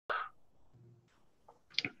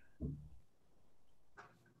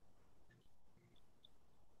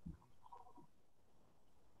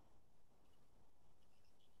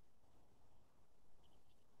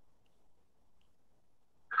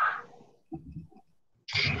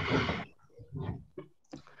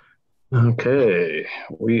Okay,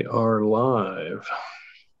 we are live.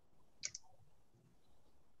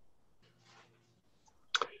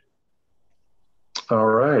 All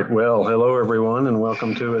right. Well, hello everyone, and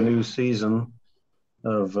welcome to a new season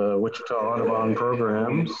of Wichita Audubon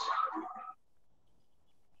programs.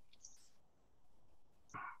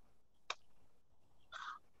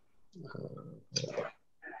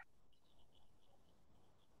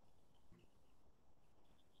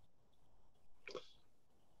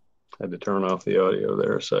 Had to turn off the audio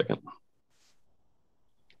there a second.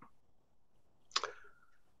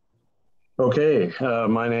 Okay,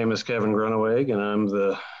 my name is Kevin Gruneweg, and I'm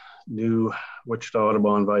the new Wichita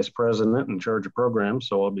Audubon Vice President in charge of programs.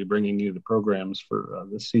 So I'll be bringing you the programs for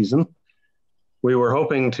this season. We were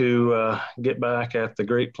hoping to get back at the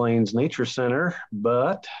Great Plains Nature Center,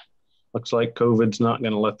 but looks like COVID's not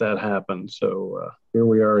going to let that happen. So here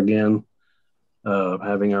we are again,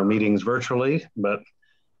 having our meetings virtually. But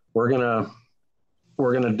we're gonna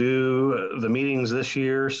do the meetings this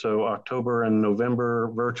year, so October and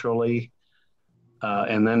November virtually,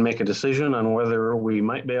 and then make a decision on whether we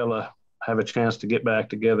might be able to have a chance to get back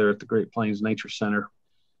together at the Great Plains Nature Center.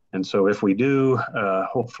 And so if we do,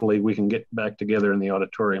 hopefully we can get back together in the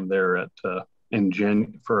auditorium there at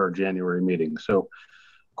for our January meeting. So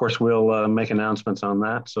of course we'll make announcements on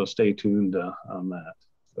that. So stay tuned on that.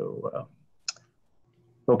 So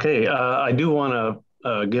okay, I do want to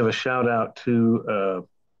give a shout out to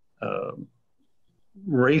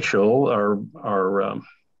Rachel,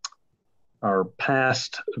 our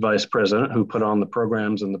past vice president who put on the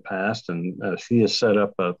programs in the past, and she has set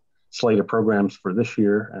up a slate of programs for this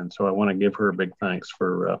year, and so I want to give her a big thanks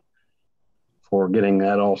for getting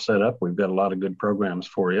that all set up. We've got a lot of good programs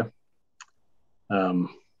for you.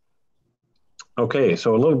 Okay,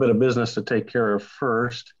 so a little bit of business to take care of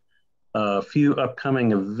first. A few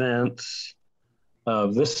upcoming events.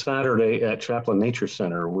 This Saturday at Chaplin Nature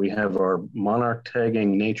Center, we have our Monarch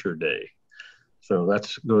Tagging Nature Day. So that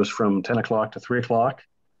goes from 10 o'clock to 3 o'clock.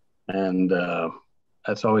 And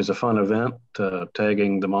that's always a fun event,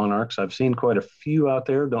 tagging the monarchs. I've seen quite a few out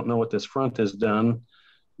there. Don't know what this front has done,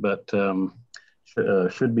 but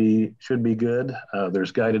should be good.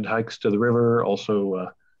 There's guided hikes to the river,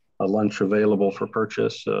 also a lunch available for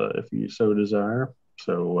purchase if you so desire.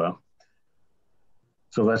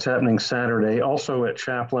 So that's happening Saturday. Also at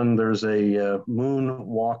Chaplin, there's a moon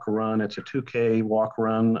walk run. It's a 2K walk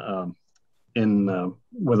run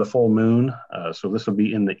with a full moon. So this will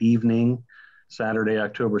be in the evening, Saturday,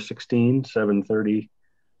 October 16, 7:30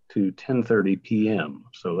 to 10:30 p.m.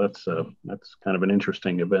 So that's kind of an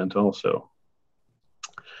interesting event also.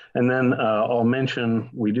 And then I'll mention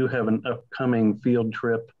we do have an upcoming field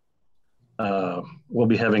trip. We'll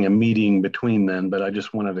be having a meeting between then, but I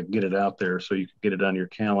just wanted to get it out there so you can get it on your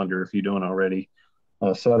calendar if you don't already.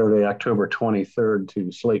 Saturday, October 23rd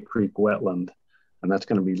to Slate Creek Wetland, and that's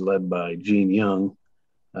going to be led by Gene Young.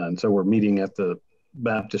 And so we're meeting at the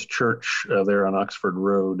Baptist Church there on Oxford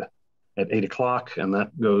Road at 8 o'clock, and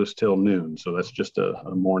that goes till noon. So that's just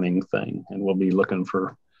a morning thing, and we'll be looking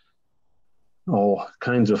for all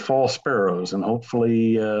kinds of fall sparrows and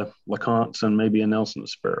hopefully LeContes and maybe a Nelson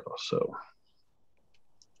sparrow. So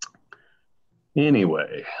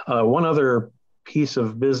anyway, one other piece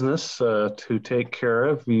of business to take care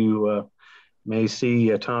of. You may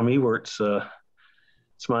see Tom Ewert's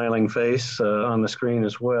smiling face on the screen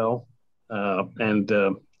as well. And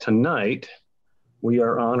tonight, we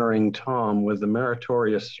are honoring Tom with the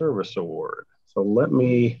Meritorious Service Award. So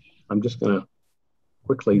I'm just going to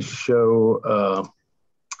quickly show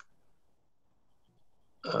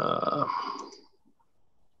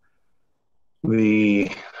the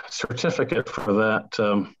certificate for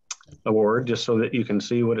that award, just so that you can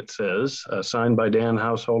see what it says. Signed by Dan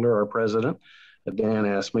Householder, our president. Dan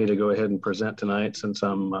asked me to go ahead and present tonight since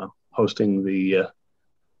I'm hosting the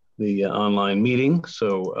online meeting.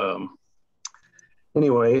 So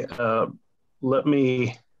anyway, let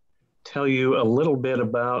me tell you a little bit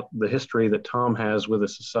about the history that Tom has with the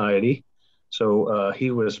Society. So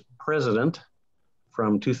he was president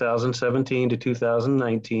from 2017 to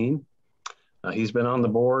 2019. He's been on the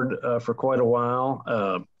board for quite a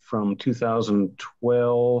while, from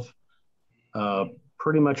 2012,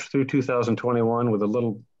 pretty much through 2021, with a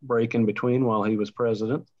little break in between while he was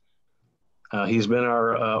president. He's been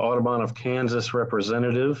our Audubon of Kansas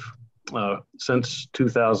representative since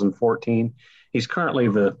 2014. He's currently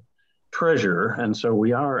the treasurer, and so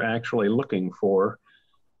we are actually looking for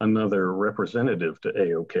another representative to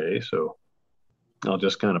AOK. So I'll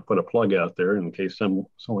just kind of put a plug out there in case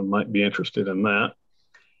someone might be interested in that.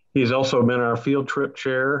 He's also been our field trip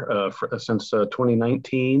chair since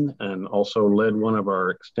 2019 and also led one of our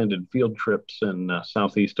extended field trips in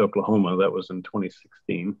southeast Oklahoma. That was in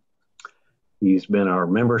 2016. He's been our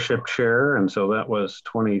membership chair, and so that was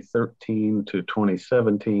 2013 to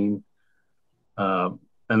 2017. And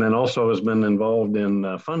then also has been involved in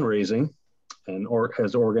fundraising and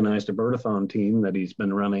has organized a birdathon team that he's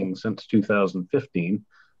been running since 2015,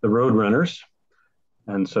 the Road Runners.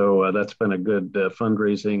 And so that's been a good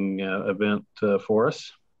fundraising event for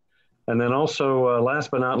us. And then also,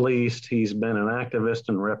 last but not least, he's been an activist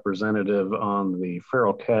and representative on the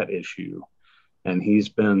feral cat issue. And he's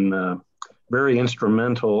been very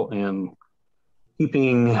instrumental in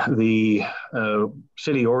keeping the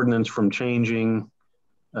city ordinance from changing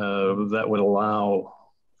that would allow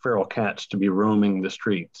feral cats to be roaming the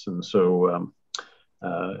streets. And so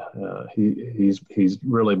he's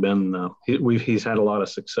really been he's had a lot of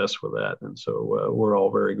success with that, and so we're all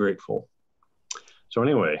very grateful. So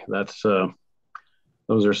anyway, that's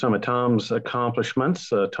those are some of Tom's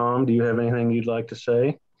accomplishments. Tom, do you have anything you'd like to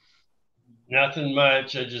say? Nothing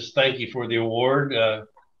much. I just thank you for the award.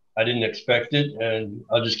 I didn't expect it, and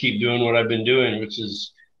I'll just keep doing what I've been doing, which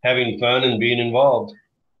is having fun and being involved.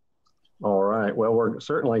 All right. Well, we're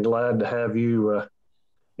certainly glad to have you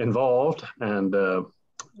involved, and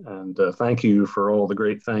thank you for all the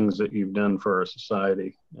great things that you've done for our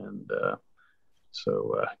society. And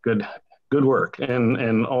so good work.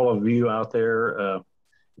 And all of you out there,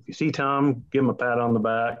 if you see Tom, give him a pat on the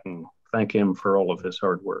back and thank him for all of his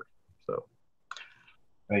hard work. So,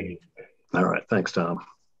 thank you. All right. Thanks, Tom.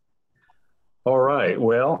 All right.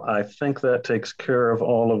 Well, I think that takes care of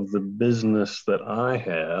all of the business that I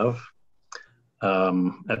have.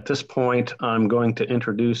 At this point, I'm going to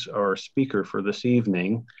introduce our speaker for this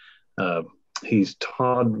evening. He's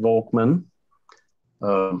Todd Volkmann.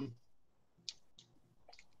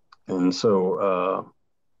 And so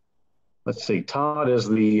let's see, Todd is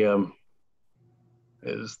the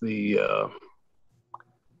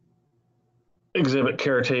exhibit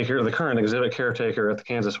caretaker, the current exhibit caretaker at the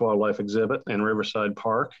Kansas Wildlife Exhibit in Riverside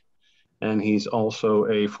Park. And he's also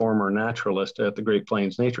a former naturalist at the Great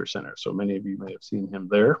Plains Nature Center. So many of you may have seen him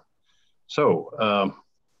there. So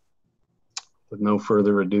with no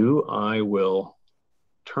further ado, I will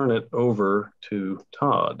turn it over to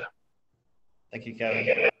Todd. Thank you,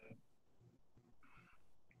 Kevin.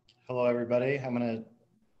 Hello, everybody. I'm going to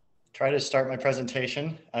try to start my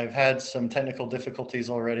presentation. I've had some technical difficulties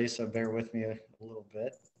already, so bear with me a little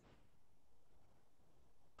bit.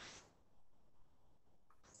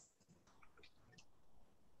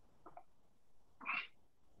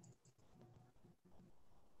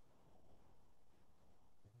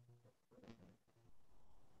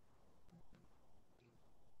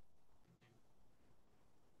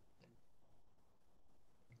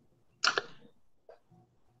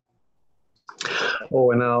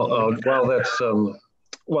 Oh, and now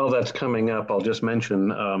while that's coming up, I'll just mention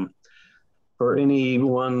for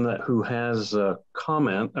anyone who has a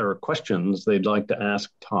comment or questions they'd like to ask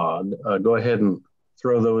Todd, go ahead and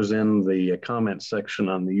throw those in the comment section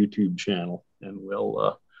on the YouTube channel, and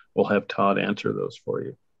we'll have Todd answer those for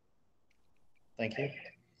you. Thank you.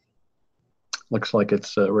 Looks like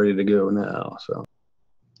it's ready to go now. So.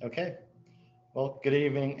 Okay. Well, good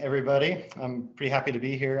evening, everybody. I'm pretty happy to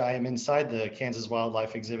be here. I am inside the Kansas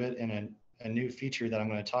Wildlife Exhibit in a new feature that I'm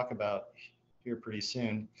going to talk about here pretty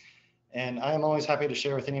soon. And I am always happy to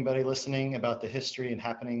share with anybody listening about the history and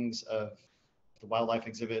happenings of the Wildlife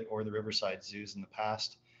Exhibit or the Riverside Zoos in the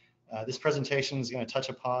past. This presentation is going to touch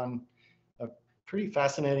upon a pretty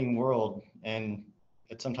fascinating world, and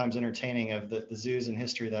it's sometimes entertaining, of the zoos and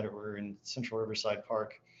history that were in Central Riverside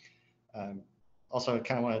Park. Also, I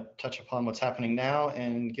kind of want to touch upon what's happening now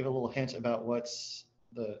and give a little hint about what's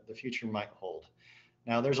the future might hold.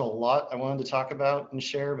 Now, there's a lot I wanted to talk about and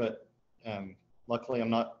share, but luckily I'm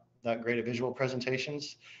not that great at visual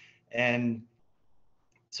presentations. And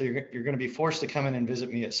so you're going to be forced to come in and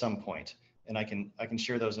visit me at some point, and I can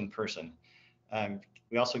share those in person.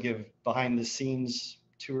 We also give behind the scenes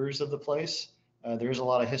tours of the place. There's a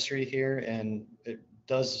lot of history here, and it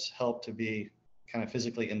does help to be kind of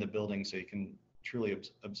physically in the building so you can truly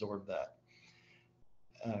absorb that.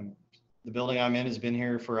 The building I'm in has been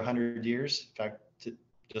here for 100 years. In fact,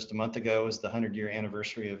 just a month ago was the 100-year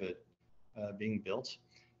anniversary of it being built.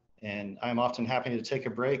 And I'm often happy to take a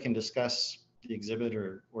break and discuss the exhibit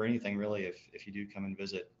or anything really if you do come and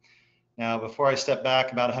visit. Now, before I step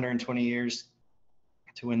back about 120 years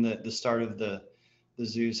to when the start of the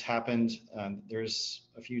zoos happened, there's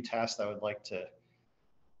a few tasks I would like to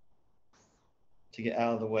get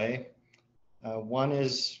out of the way. One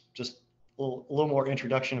is just little more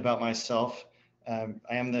introduction about myself. I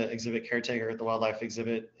am the exhibit caretaker at the wildlife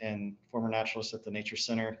exhibit and former naturalist at the Nature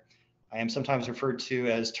Center. I am sometimes referred to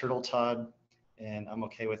as Turtle Todd, and I'm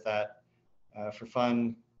okay with that. For fun,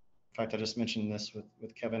 in fact, I just mentioned this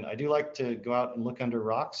with Kevin, I do like to go out and look under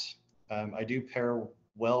rocks. I do pair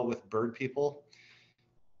well with bird people.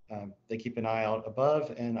 They keep an eye out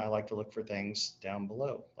above, and I like to look for things down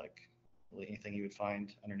below, like really anything you would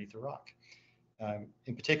find underneath a rock.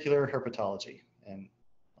 In particular, herpetology, and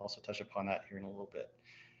I'll also touch upon that here in a little bit.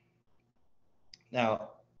 Now,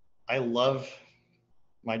 I love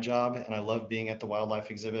my job and I love being at the wildlife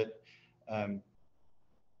exhibit.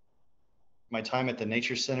 My time at the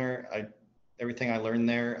Nature Center, everything I learned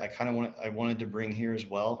there, I wanted to bring here as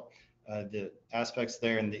well. The aspects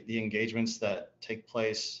there and the engagements that take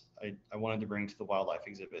place, I wanted to bring to the wildlife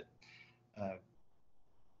exhibit.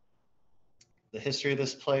 The history of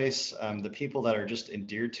this place, the people that are just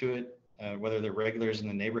endeared to it, whether they're regulars in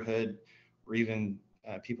the neighborhood or even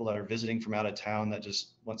people that are visiting from out of town that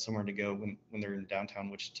just want somewhere to go when they're in downtown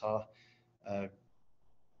Wichita.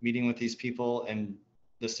 Meeting with these people and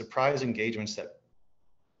the surprise engagements that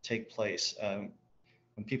take place.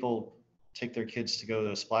 When people take their kids to go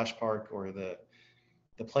to a splash park or the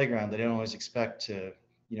playground, they don't always expect to,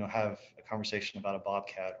 have a conversation about a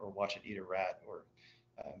bobcat or watch it eat a rat or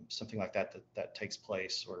something like that takes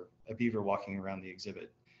place, or a beaver walking around the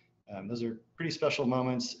exhibit. Those are pretty special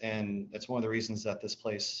moments, and that's one of the reasons that this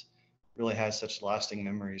place really has such lasting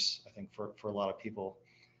memories, I think, for a lot of people.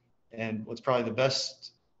 And what's probably the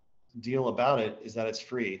best deal about it is that it's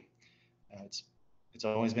free. It's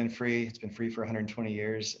always been free. It's been free for 120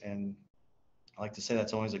 years, and I like to say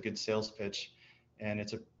that's always a good sales pitch, and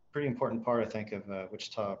it's a pretty important part, I think, of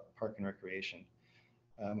Wichita Park and Recreation.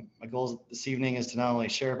 My goal this evening is to not only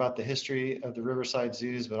share about the history of the Riverside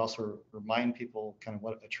Zoos, but also remind people kind of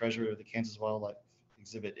what a treasure of the Kansas Wildlife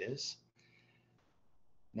Exhibit is.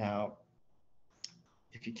 Now,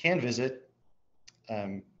 if you can visit,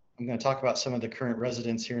 I'm going to talk about some of the current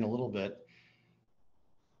residents here in a little bit.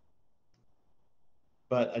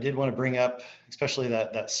 But I did want to bring up, especially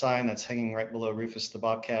that sign that's hanging right below Rufus the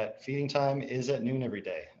Bobcat. Feeding time is at noon every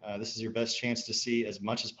day. This is your best chance to see as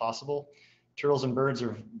much as possible. Turtles and birds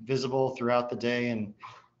are visible throughout the day,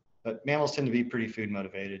 but mammals tend to be pretty food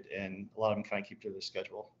motivated, and a lot of them kind of keep to their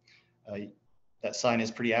schedule. That sign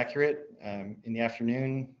is pretty accurate. In the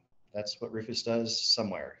afternoon, that's what Rufus does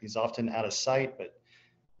somewhere. He's often out of sight, but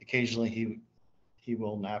occasionally he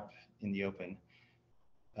will nap in the open.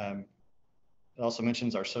 It also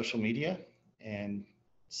mentions our social media. And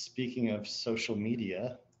speaking of social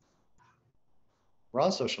media, we're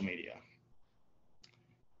on social media.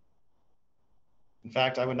 In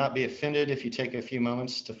fact, I would not be offended if you take a few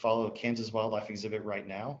moments to follow Kansas Wildlife Exhibit right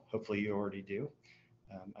now. Hopefully you already do.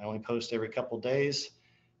 I only post every couple days,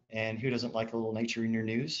 and who doesn't like a little nature in your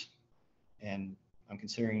news? And I'm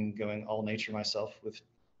considering going all nature myself with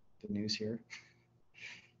the news here.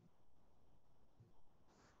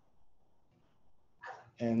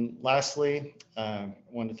 And lastly, I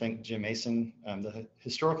wanted to thank Jim Mason. The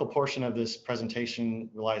historical portion of this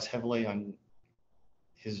presentation relies heavily on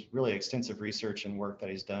his really extensive research and work that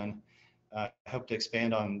he's done. I hope to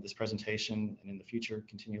expand on this presentation and in the future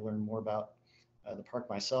continue to learn more about the park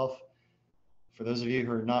myself. For those of you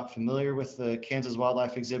who are not familiar with the Kansas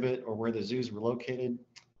Wildlife Exhibit or where the zoos were located,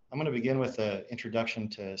 I'm going to begin with an introduction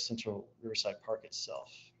to Central Riverside Park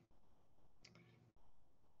itself.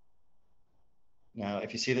 Now,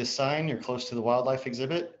 if you see this sign, you're close to the wildlife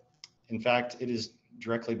exhibit. In fact, it is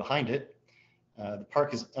directly behind it. The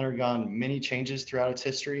park has undergone many changes throughout its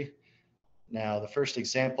history. Now, the first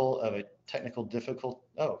example of a technical difficulty,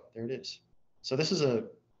 oh, there it is. So this is an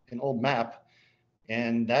old map,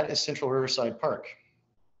 and that is Central Riverside Park.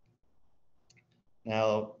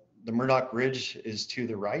 Now, the Murdoch Ridge is to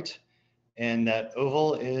the right, and that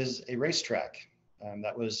oval is a racetrack.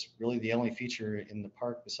 That was really the only feature in the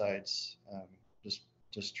park besides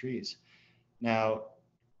just trees. Now,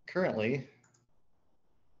 currently,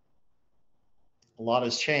 a lot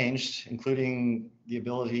has changed, including the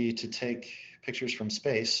ability to take pictures from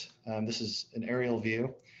space. This is an aerial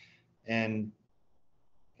view, and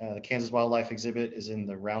the Kansas Wildlife Exhibit is in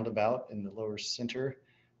the roundabout in the lower center.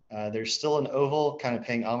 There's still an oval kind of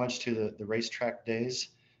paying homage to the racetrack days,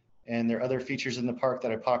 and there are other features in the park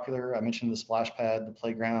that are popular. I mentioned the splash pad, the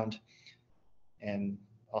playground, and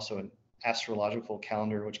also an astrological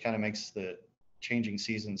calendar, which kind of makes the changing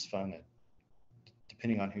seasons fun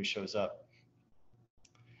depending on who shows up.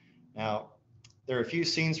 Now, there are a few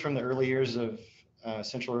scenes from the early years of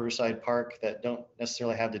Central Riverside Park that don't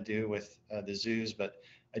necessarily have to do with the zoos, but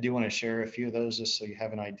I do want to share a few of those just so you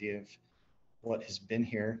have an idea of what has been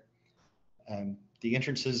here. The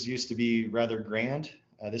entrances used to be rather grand.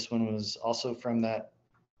 This one was also from that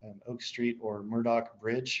Oak Street or Murdoch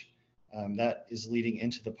Bridge that is leading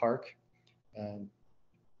into the park.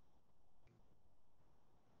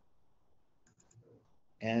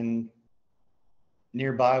 And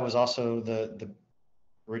nearby was also the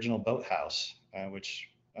original boathouse, which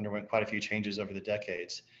underwent quite a few changes over the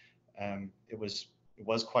decades. It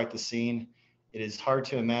was quite the scene. It is hard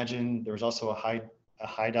to imagine. There was also a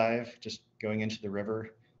high dive just going into the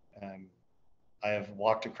river. I have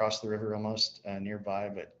walked across the river almost nearby,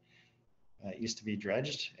 but it used to be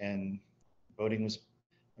dredged, and boating was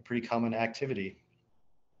a pretty common activity.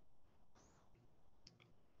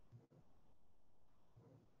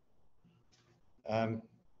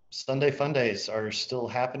 Sunday fun days are still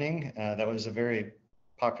happening. That was a very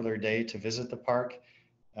popular day to visit the park.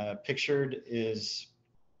 Pictured is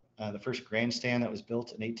the first grandstand that was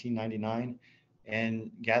built in 1899,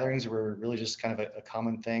 and gatherings were really just kind of a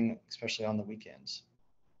common thing, especially on the weekends.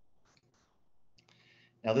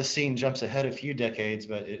 Now this scene jumps ahead a few decades,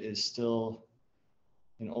 but it is still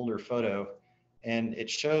an older photo, and it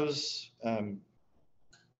shows not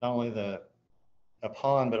only a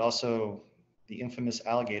pond, but also the infamous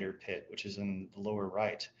alligator pit, which is in the lower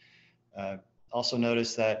right. Also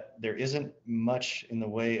notice that there isn't much in the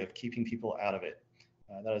way of keeping people out of it.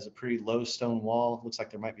 That is a pretty low stone wall. Looks like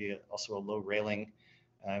there might be also a low railing.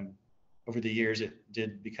 Over the years, it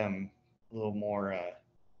did become a little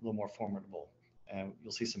more formidable.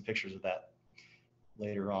 You'll see some pictures of that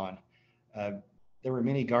later on. There were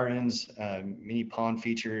many gardens, many pond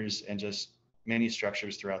features, and just many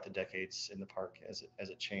structures throughout the decades in the park as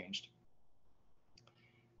it changed.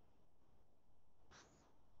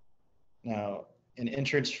 Now, an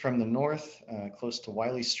entrance from the north, close to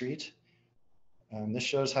Wiley Street. This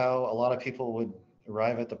shows how a lot of people would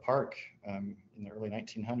arrive at the park in the early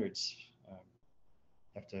 1900s.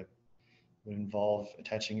 Would involve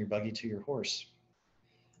attaching your buggy to your horse.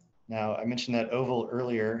 Now, I mentioned that oval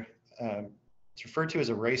earlier. It's referred to as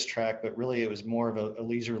a racetrack, but really it was more of a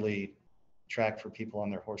leisurely track for people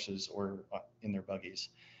on their horses or in their buggies.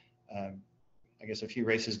 I guess a few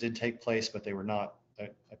races did take place, but they were not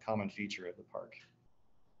a common feature of the park.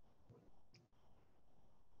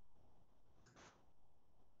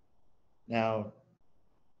 Now,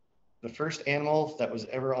 the first animal that was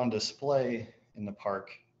ever on display in the park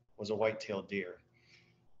was a white-tailed deer.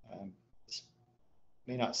 This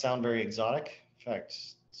may not sound very exotic. In fact,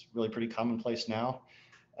 it's really pretty commonplace now.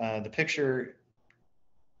 The picture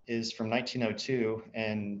is from 1902,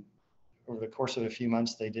 and over the course of a few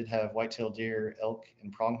months, they did have white-tailed deer, elk,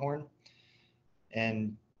 and pronghorn.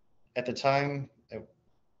 And at the time,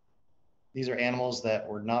 these are animals that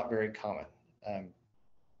were not very common.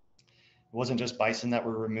 It wasn't just bison that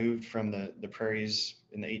were removed from the prairies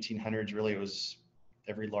in the 1800s. Really, it was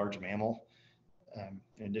every large mammal.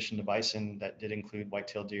 In addition to bison, that did include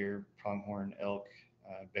white-tailed deer, pronghorn, elk,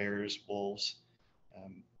 bears, wolves.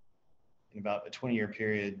 In about a 20-year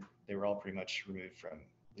period, they were all pretty much removed from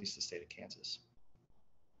at least the state of Kansas.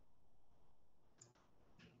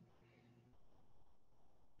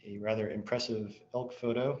 A rather impressive elk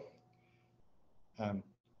photo.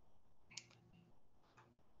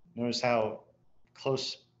 Notice how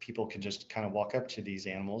close people can just kind of walk up to these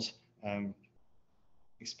animals,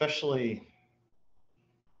 especially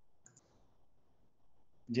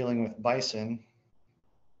dealing with bison.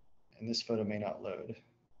 And this photo may not load.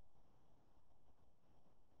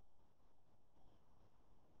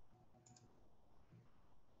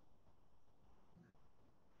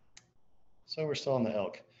 So we're still on the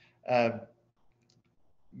elk.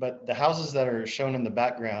 But the houses that are shown in the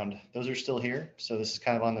background, those are still here. So this is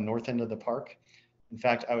kind of on the north end of the park. In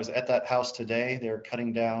fact, I was at that house today. They're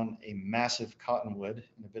cutting down a massive cottonwood,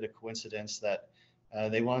 and a bit of coincidence that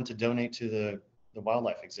they wanted to donate to the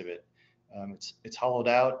wildlife exhibit. It's hollowed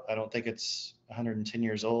out. I don't think it's 110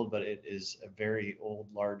 years old, but it is a very old,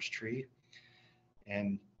 large tree.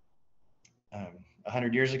 And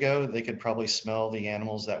 100 years ago, they could probably smell the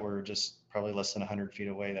animals that were just probably less than 100 feet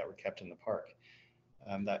away that were kept in the park.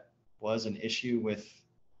 That was an issue with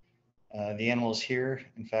the animals here.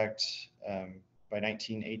 In fact, by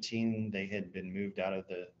 1918, they had been moved out of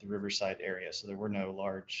the Riverside area, so there were no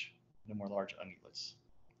more large ungulates.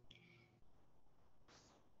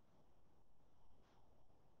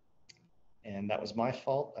 And that was my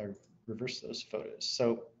fault. I reversed those photos.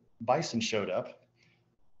 So bison showed up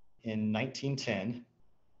in 1910.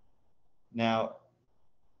 Now,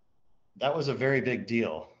 that was a very big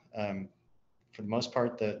deal. For the most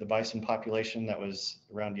part, the bison population that was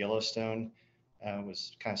around Yellowstone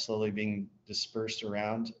was kind of slowly being dispersed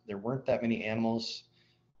around. There weren't that many animals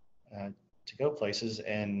to go places,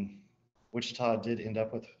 and Wichita did end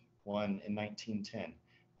up with one in 1910.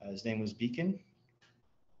 His name was Beacon.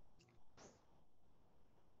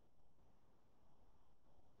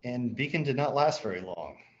 And Beacon did not last very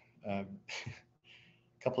long. A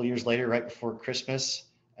couple of years later, right before Christmas,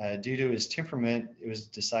 due to his temperament, it was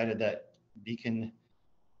decided that Beacon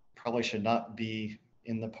probably should not be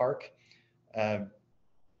in the park.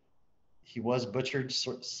 He was butchered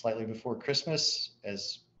slightly before Christmas,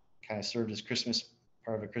 as kind of served as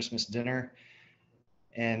part of a Christmas dinner.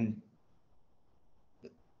 And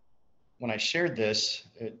when I shared this,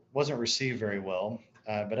 it wasn't received very well.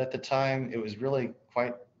 But at the time, it was really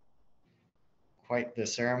quite the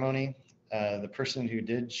ceremony. The person who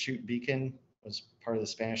did shoot Beacon was part of the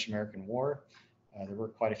Spanish-American War. There were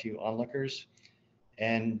quite a few onlookers,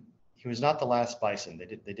 and he was not the last bison.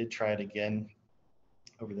 They did try it again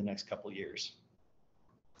over the next couple years.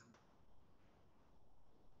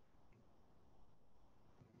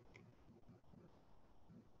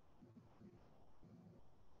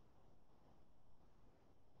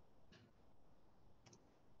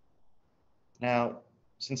 Now,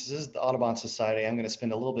 since this is the Audubon Society, I'm going to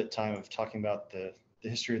spend a little bit of time of talking about the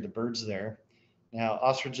history of the birds there. Now,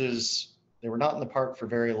 ostriches, they were not in the park for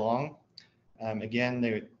very long. Again,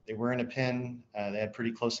 they were in a pen. They had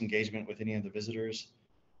pretty close engagement with any of the visitors.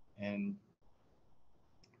 And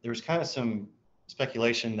there was kind of some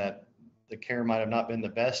speculation that the care might have not been the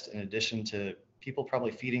best, in addition to people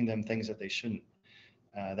probably feeding them things that they shouldn't.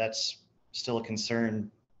 That's still a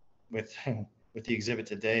concern with with the exhibit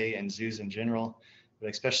today and zoos in general, but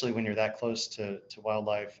especially when you're that close to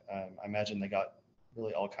wildlife, I imagine they got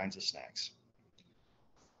really all kinds of snacks.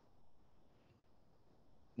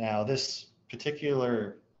 Now, this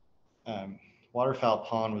particular waterfowl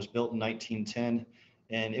pond was built in 1910,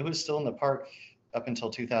 and it was still in the park up until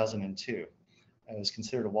 2002. It was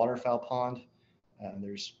considered a waterfowl pond.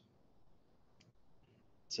 There's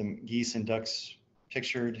some geese and ducks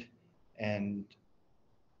pictured, and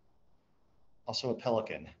also a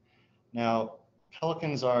pelican. Now,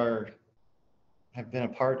 pelicans have been a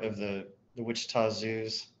part of the Wichita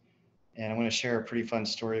zoos, and I'm going to share a pretty fun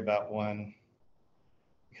story about one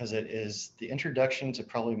because it is the introduction to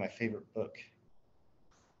probably my favorite book.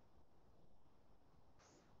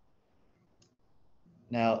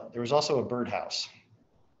 Now, there was also a birdhouse.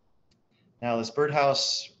 Now, this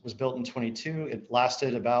birdhouse was built in 22. It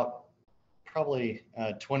lasted about probably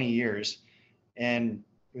 20 years, and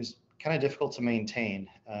it was kind of difficult to maintain.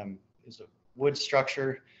 It was a wood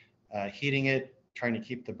structure, heating it, trying to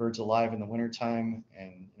keep the birds alive in the wintertime,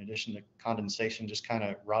 and in addition to condensation, just kind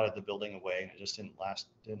of rotted the building away, and it just didn't last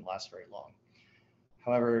very long.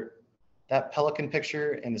 However, that pelican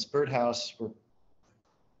picture and this birdhouse were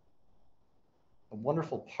a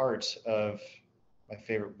wonderful part of my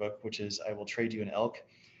favorite book, which is I Will Trade You an Elk.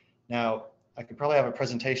 Now, I could probably have a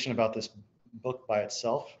presentation about this book by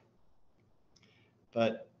itself,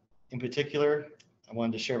 but in particular, I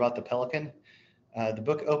wanted to share about the pelican. The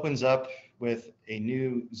book opens up with a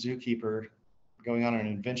new zookeeper going on an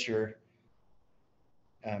adventure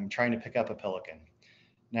trying to pick up a pelican.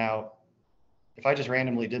 Now, if I just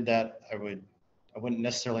randomly did that, I wouldn't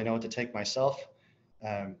necessarily know what to take myself,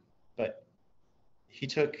 but he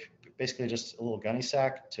took basically just a little gunny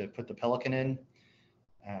sack to put the pelican in,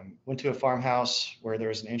 went to a farmhouse where there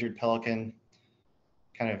was an injured pelican,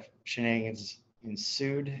 kind of shenanigans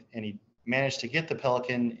ensued, and he managed to get the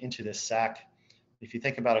pelican into this sack. If you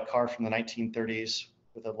think about a car from the 1930s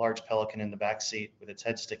with a large pelican in the back seat with its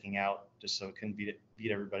head sticking out just so it couldn't beat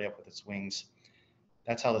everybody up with its wings,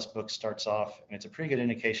 that's how this book starts off, and it's a pretty good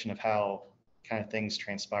indication of how kind of things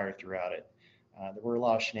transpire throughout it. There were a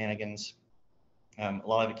lot of shenanigans, a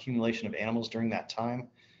lot of accumulation of animals during that time.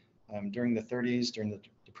 During the 30s, during the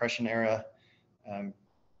Depression era, a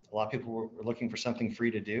lot of people were looking for something free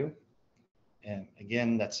to do. And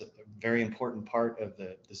again, that's a very important part of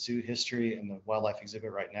the zoo history and the wildlife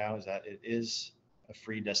exhibit right now, is that it is a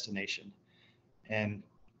free destination. And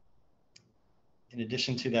in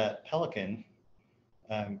addition to that pelican,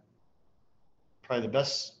 probably the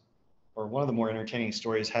best, or one of the more entertaining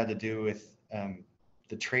stories had to do with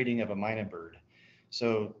the trading of a mynah bird.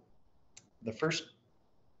 So the first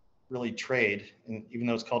really trade, and even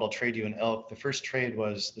though it's called I'll Trade You an Elk, the first trade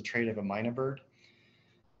was the trade of a mynah bird.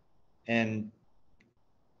 And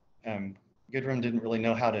Goodrum didn't really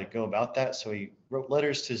know how to go about that, so he wrote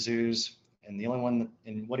letters to zoos, and the only one,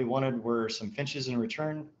 and what he wanted were some finches in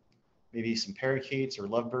return, maybe some parakeets or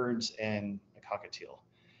lovebirds, and a cockatiel.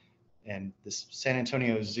 And this San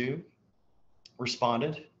Antonio Zoo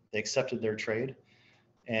responded they accepted their trade.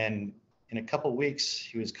 And in a couple weeks,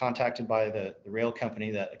 he was contacted by the rail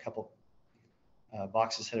company that a couple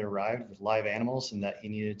boxes had arrived with live animals and that he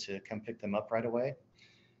needed to come pick them up right away.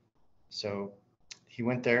 So he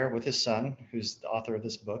went there with his son, who's the author of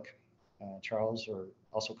this book, Charles, or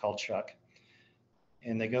also called Chuck.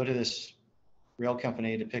 And they go to this rail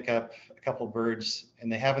company to pick up a couple birds,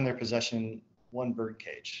 and they have in their possession one bird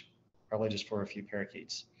cage, probably just for a few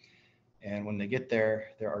parakeets. And when they get there,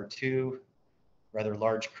 there are two rather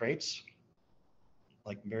large crates,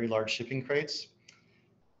 like very large shipping crates.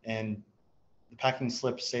 And the packing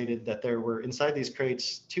slip stated that there were inside these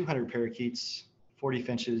crates 200 parakeets, 40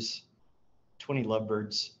 finches, 20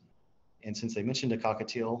 lovebirds, and since they mentioned a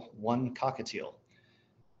cockatiel, one cockatiel.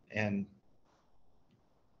 And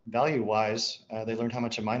value-wise, they learned how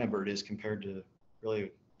much a myna bird is compared to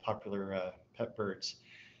really popular pet birds.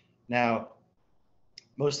 Now,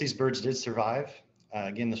 most of these birds did survive.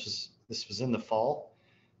 Again, this was in the fall,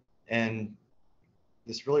 and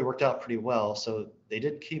this really worked out pretty well. So they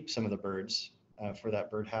did keep some of the birds for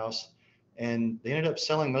that birdhouse, and they ended up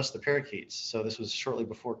selling most of the parakeets. So this was shortly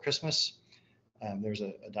before Christmas. There's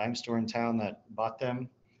a dime store in town that bought them,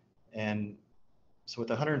 and so with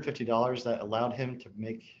 $150, that allowed him to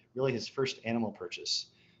make really his first animal purchase.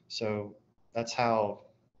 So that's how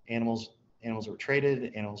animals were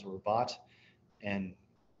traded, animals were bought, and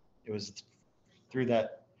it was through the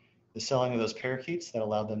selling of those parakeets that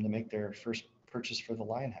allowed them to make their first purchase for the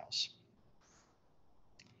lion house.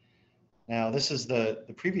 Now this is the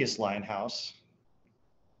previous lion house,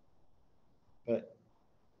 but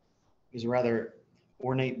it was a rather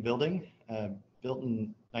ornate building, built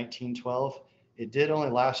in 1912. It did only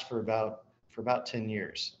last for about 10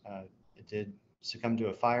 years. It did succumb to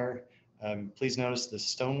a fire. Please notice the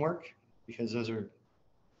stonework, because those are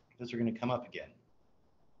going to come up again.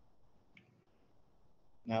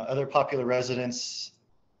 Now, other popular residents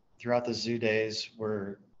throughout the zoo days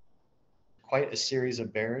were quite a series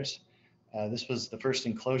of bears. This was the first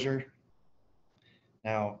enclosure.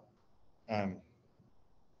 Now,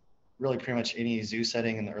 really pretty much any zoo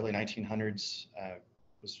setting in the early 1900s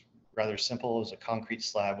was rather simple. It was a concrete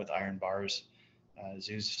slab with iron bars.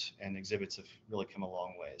 Zoos and exhibits have really come a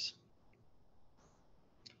long ways.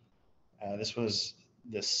 This was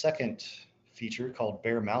the second feature, called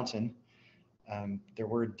Bear Mountain. There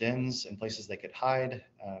were dens and places they could hide,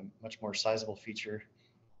 much more sizable feature,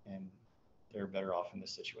 and they're better off in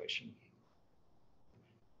this situation.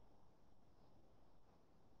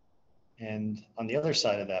 And on the other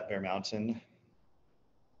side of that Bear Mountain,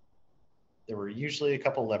 there were usually a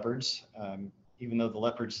couple leopards. Even though the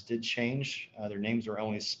leopards did change, their names were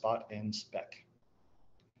only Spot and Speck.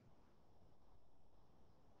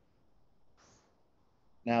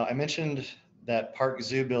 Now, I mentioned that Park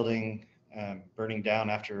Zoo building burning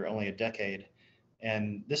down after only a decade,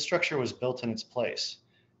 and this structure was built in its place.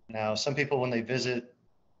 Now, some people, when they visit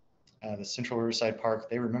the Central Riverside Park,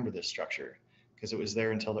 they remember this structure because it was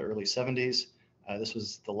there until the early 70s. This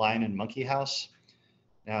was the Lion and Monkey House.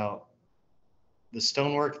 Now, the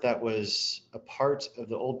stonework that was a part of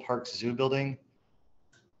the old Park Zoo building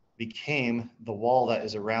became the wall that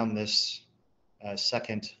is around this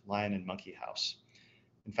second Lion and Monkey House.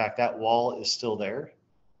 In fact, that wall is still there,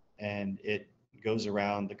 and it goes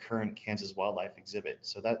around the current Kansas Wildlife Exhibit.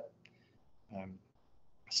 So that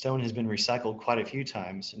stone has been recycled quite a few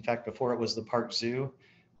times. In fact, before it was the Park Zoo,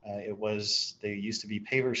 they used to be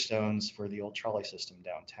paver stones for the old trolley system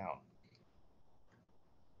downtown.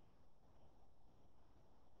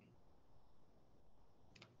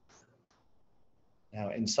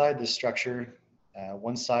 Now, inside this structure,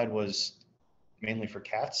 one side was mainly for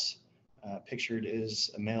cats. Pictured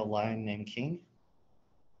is a male lion named King.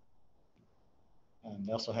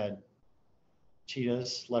 They also had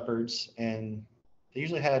cheetahs, leopards, and they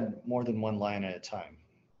usually had more than one lion at a time.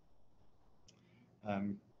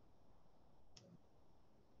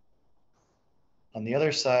 On the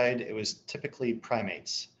other side, it was typically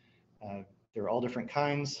primates. They were all different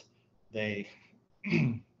kinds. They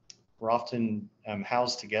were often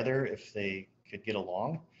housed together if they could get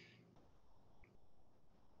along.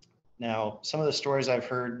 Now, some of the stories I've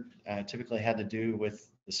heard typically had to do with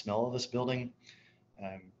the smell of this building.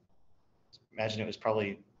 Imagine it was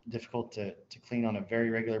probably difficult to clean on a very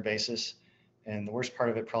regular basis. And the worst part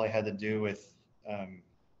of it probably had to do with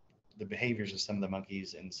the behaviors of some of the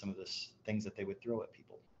monkeys and some of the things that they would throw at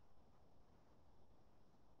people.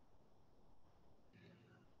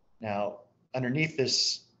 Now, underneath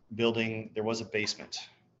this building, there was a basement,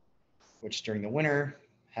 which during the winter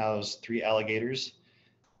housed 3 alligators.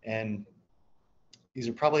 And these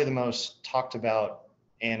are probably the most talked about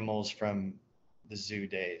animals from the zoo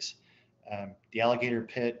days. The alligator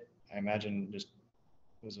pit, I imagine, just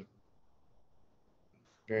was a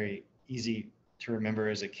very easy to remember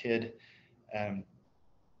as a kid. Um,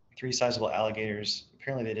 3 sizable alligators.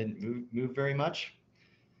 Apparently, they didn't move very much,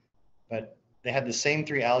 but they had the same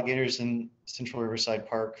 3 alligators in Central Riverside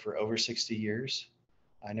Park for over 60 years.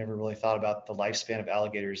 I never really thought about the lifespan of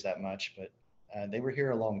alligators that much, but they were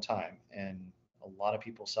here a long time, and a lot of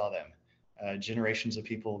people saw them. Generations of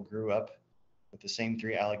people grew up with the same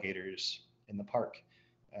 3 alligators in the park,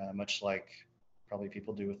 much like probably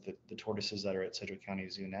people do with the tortoises that are at Sedgwick County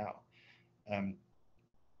Zoo now.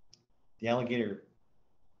 The alligator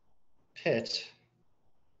pit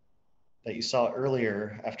that you saw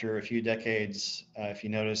earlier, after a few decades, if you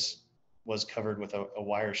notice, was covered with a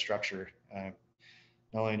wire structure,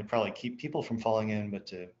 not only to probably keep people from falling in, but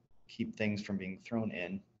to keep things from being thrown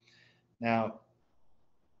in. Now,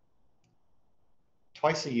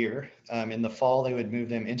 twice a year, in the fall, they would move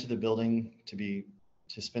them into the building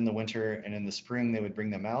to spend the winter, and in the spring, they would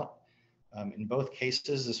bring them out. In both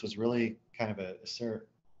cases, this was really kind of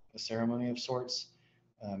a ceremony of sorts.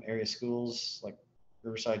 Area schools like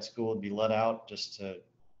Riverside School would be let out just to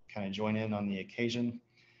kind of join in on the occasion.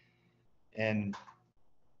 And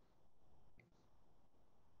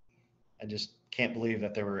I just can't believe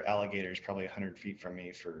that there were alligators probably 100 feet from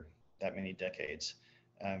me for that many decades.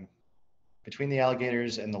 Between the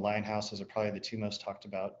alligators and the lion houses are probably the two most talked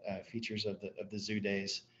about features of the zoo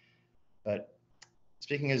days. But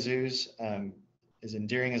speaking of zoos, as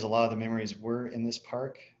endearing as a lot of the memories were in this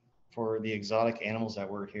park, for the exotic animals that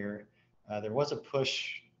were here, there was a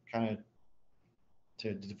push kind of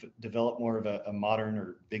to develop more of a modern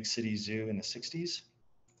or big city zoo in the 60s.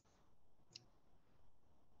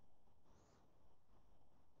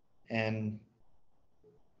 And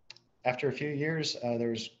after a few years,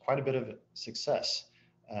 there was quite a bit of success.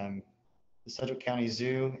 The Sedgwick County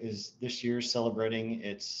Zoo is this year celebrating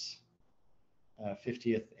its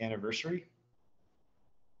 50th anniversary.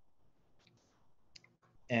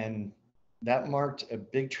 And that marked a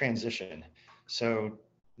big transition. So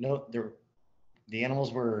the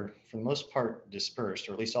animals were, for the most part, dispersed,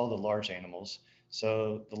 or at least all the large animals.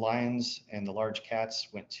 So the lions and the large cats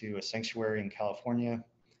went to a sanctuary in California.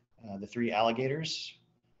 The 3 alligators,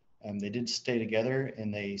 they did stay together,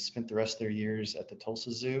 and they spent the rest of their years at the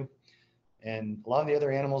Tulsa Zoo. And a lot of the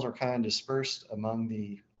other animals are kind of dispersed among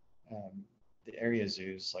the area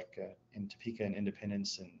zoos, like in Topeka and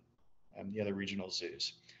Independence and the other regional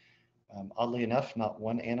zoos. Oddly enough, not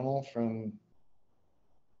one animal from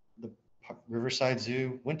the Riverside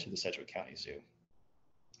Zoo went to the Sedgwick County Zoo.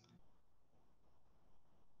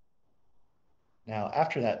 Now,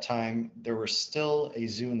 after that time, there was still a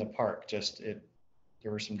zoo in the park, there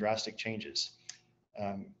were some drastic changes.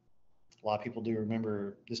 A lot of people do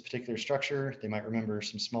remember this particular structure. They might remember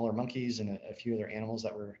some smaller monkeys and a few other animals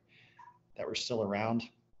that were still around.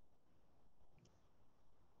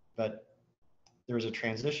 But there was a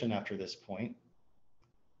transition after this point.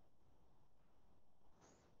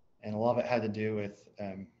 And a lot of it had to do with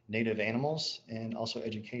native animals and also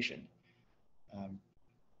education.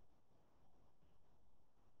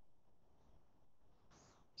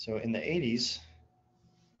 So in the 80s,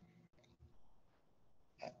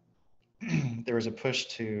 there was a push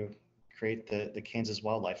to create the Kansas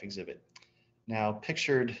Wildlife Exhibit. Now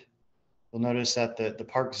pictured, you'll notice that the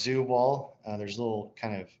park zoo wall, there's little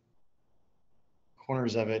kind of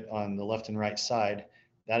corners of it on the left and right side.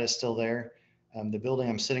 That is still there. The building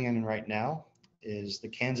I'm sitting in right now is the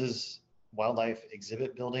Kansas Wildlife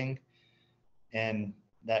Exhibit building. And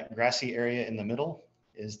that grassy area in the middle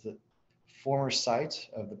is the former site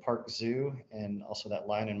of the park zoo and also that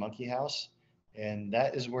lion and monkey house. And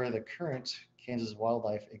that is where the current Kansas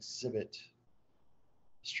Wildlife Exhibit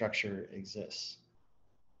structure exists.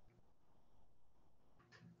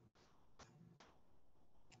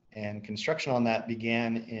 And construction on that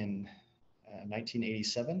began in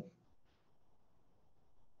 1987.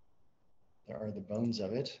 There are the bones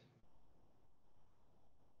of it.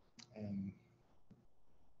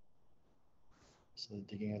 So the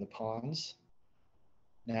digging of the ponds.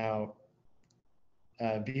 Now,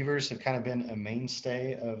 beavers have kind of been a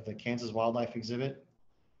mainstay of the Kansas Wildlife Exhibit.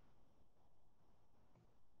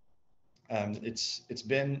 It's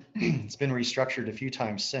been restructured a few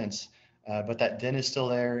times since, but that den is still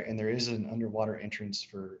there, and there is an underwater entrance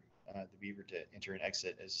for the beaver to enter and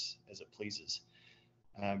exit as it pleases.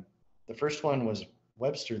 The first one was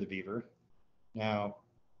Webster the beaver. Now,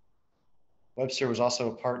 Webster was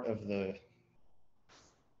also a part of the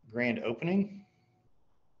grand opening,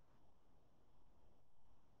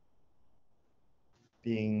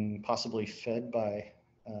 being possibly fed by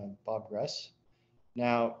Bob Gress.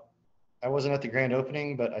 Now, I wasn't at the grand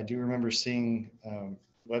opening, but I do remember seeing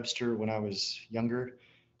Webster when I was younger.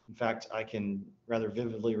 In fact, I can rather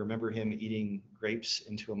vividly remember him eating grapes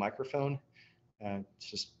into a microphone. It's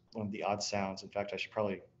just one of the odd sounds. In fact, I should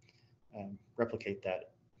probably replicate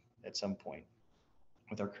that at some point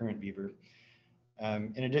with our current beaver.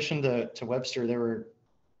 In addition to Webster, there were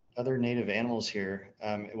other native animals here.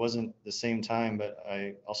 It wasn't the same time, but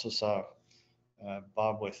I also saw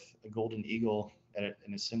Bob with a golden eagle at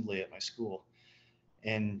an assembly at my school.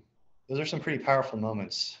 And those are some pretty powerful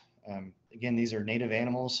moments. Again, these are native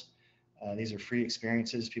animals. These are free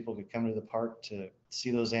experiences. People could come to the park to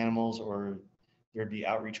see those animals, or there'd be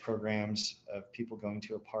outreach programs of people going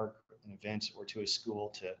to a park, an event, or to a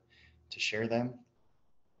school to share them.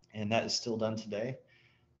 And that is still done today.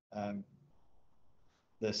 Um,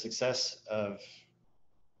 the success of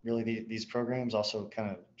really these programs also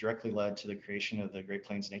kind of directly led to the creation of the Great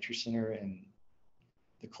Plains Nature Center and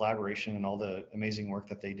the collaboration and all the amazing work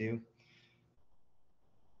that they do.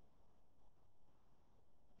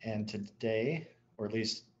 And today, or at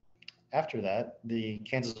least after that, the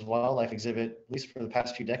Kansas Wildlife Exhibit, at least for the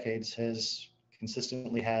past few decades, has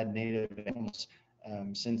consistently had native animals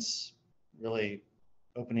since really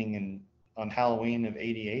opening on Halloween of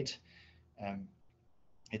 '88.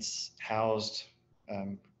 It's housed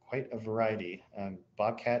quite a variety.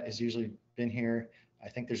 Bobcat has usually been here. I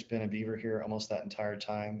think there's been a beaver here almost that entire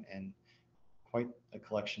time, and quite a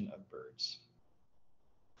collection of birds.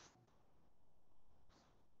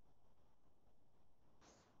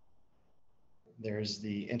 There's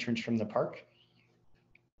the entrance from the park.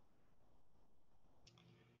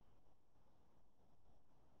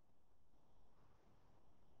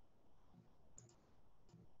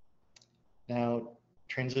 Now,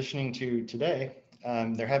 transitioning to today,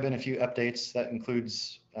 there have been a few updates. That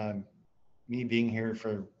includes me being here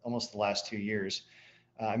for almost the last 2 years.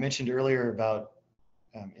 I mentioned earlier about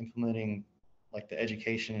implementing like the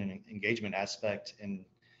education and engagement aspect, and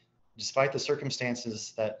despite the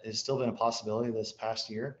circumstances, that has still been a possibility this past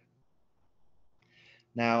year.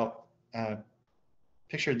 Now,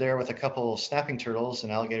 pictured there with a couple snapping turtles,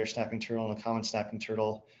 an alligator snapping turtle and a common snapping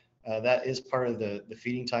turtle. That is part of the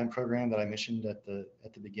feeding time program that I mentioned at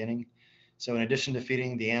the beginning. So in addition to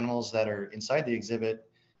feeding the animals that are inside the exhibit,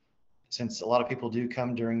 since a lot of people do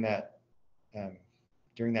come during that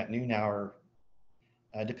noon hour,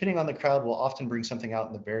 depending on the crowd, we'll often bring something out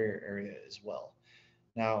in the barrier area as well.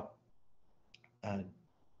 Now,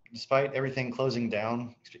 despite everything closing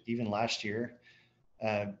down, even last year,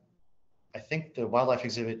 I think the wildlife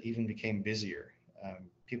exhibit even became busier.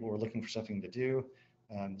 People were looking for something to do.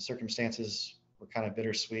 The circumstances were kind of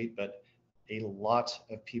bittersweet, but a lot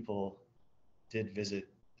of people did visit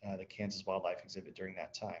the Kansas Wildlife Exhibit during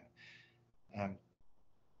that time.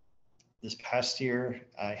 This past year,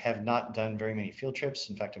 I have not done very many field trips.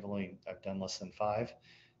 In fact, I've done less than 5,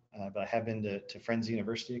 but I have been to Friends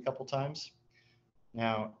University a couple times.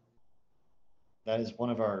 Now, that is one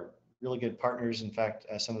of our really good partners. In fact,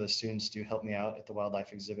 some of the students do help me out at the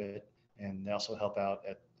wildlife exhibit, and they also help out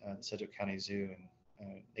at the Sedgwick County Zoo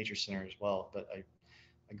and Nature Center as well. But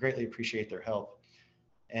I greatly appreciate their help.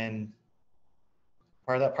 And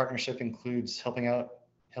part of that partnership includes helping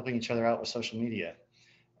each other out with social media.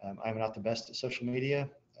 I'm not the best at social media.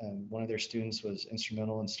 One of their students was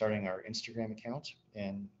instrumental in starting our Instagram account,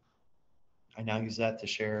 and I now use that to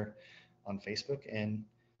share on Facebook, and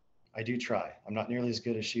I do try. I'm not nearly as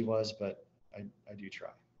good as she was, but I do try.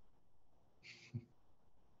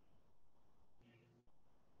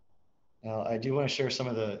 Now, I do want to share some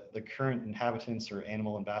of the current inhabitants or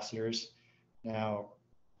animal ambassadors. Now,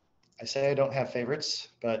 I say I don't have favorites,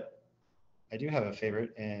 but I do have a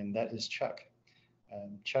favorite, and that is Chuck.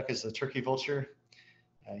 Chuck is the turkey vulture.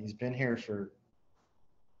 He's been here for,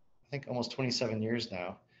 I think, almost 27 years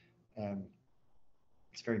now.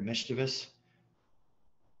 He's very mischievous.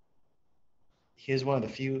 He is one of the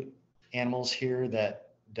few animals here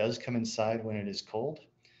that does come inside when it is cold.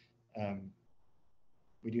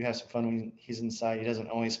 We do have some fun when he's inside. He doesn't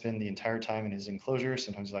always spend the entire time in his enclosure.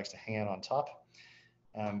 Sometimes he likes to hang out on top.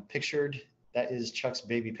 Pictured, that is Chuck's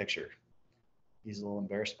baby picture. He's a little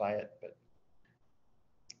embarrassed by it, but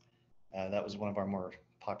that was one of our more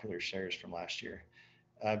popular shares from last year.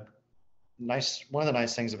 One of the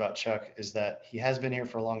nice things about Chuck is that he has been here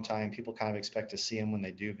for a long time. People kind of expect to see him when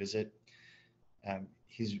they do visit.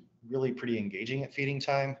 He's really pretty engaging at feeding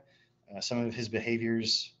time. Some of his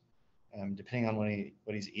behaviors, depending on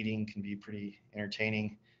what he's eating, can be pretty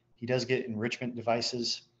entertaining. He does get enrichment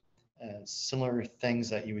devices, similar things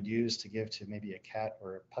that you would use to give to maybe a cat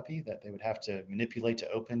or a puppy that they would have to manipulate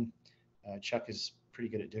to open. Chuck is pretty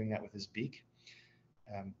good at doing that with his beak.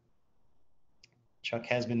 Chuck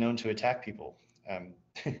has been known to attack people.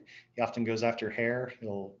 He often goes after hair.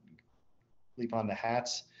 He'll leap onto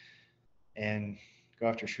hats and go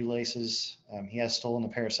after shoelaces. He has stolen a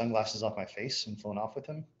pair of sunglasses off my face and flown off with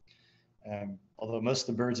them. Although most of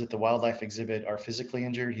the birds at the wildlife exhibit are physically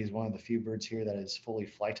injured, he's one of the few birds here that is fully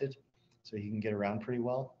flighted, so he can get around pretty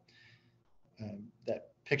well. That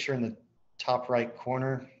picture in the top right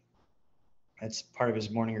corner, that's part of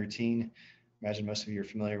his morning routine. Imagine most of you are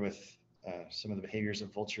familiar with some of the behaviors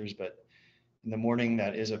of vultures, but in the morning,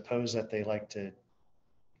 that is a pose that they like to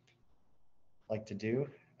do,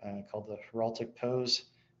 called the heraldic pose.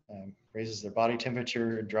 Raises their body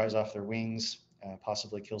temperature, dries off their wings,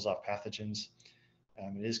 possibly kills off pathogens.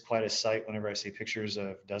 It is quite a sight whenever I see pictures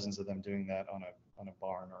of dozens of them doing that on a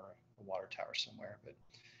barn or a water tower somewhere. But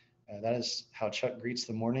that is how Chuck greets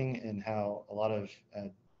the morning, and how a lot of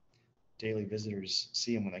daily visitors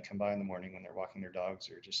see him when they come by in the morning when they're walking their dogs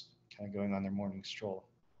or just kind of going on their morning stroll.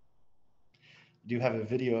 I do have a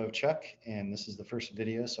video of Chuck, and this is the first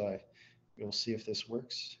video, so we'll see if this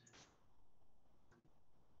works.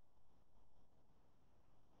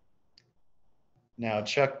 Now,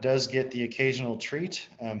 Chuck does get the occasional treat.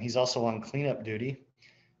 He's also on cleanup duty.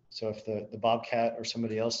 So if the bobcat or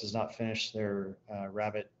somebody else does not finish their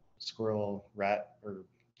rabbit, squirrel, rat, or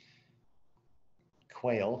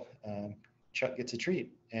quail, Chuck gets a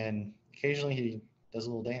treat. And occasionally he does a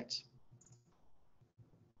little dance.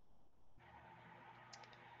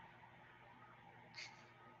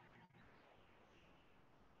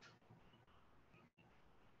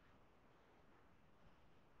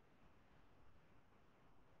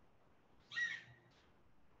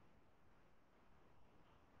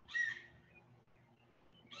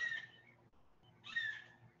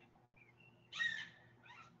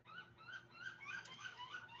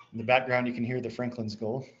 In the background, you can hear the Franklin's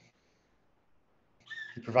Gull.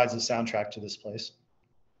 He provides the soundtrack to this place.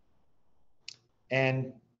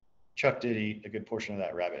 And Chuck did eat a good portion of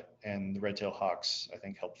that rabbit, and the red-tailed hawks, I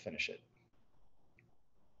think, helped finish it.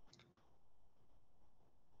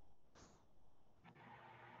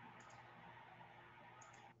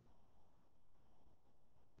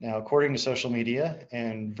 Now, according to social media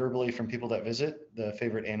and verbally from people that visit, the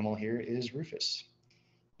favorite animal here is Rufus.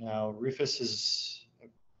 Now, Rufus is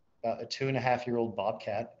about a 2.5-year-old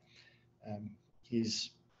bobcat.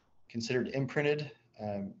 He's considered imprinted.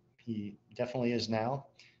 He definitely is now.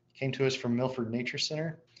 He came to us from Milford Nature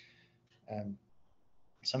Center,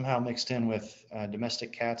 somehow mixed in with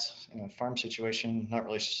domestic cats in a farm situation. Not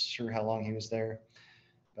really sure how long he was there,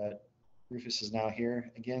 but Rufus is now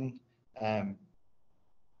here again. A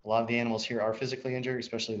lot of the animals here are physically injured,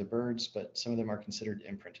 especially the birds, but some of them are considered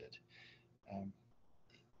imprinted.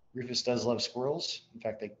 Rufus does love squirrels. In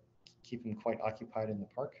fact, they keep him quite occupied in the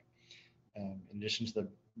park, in addition to the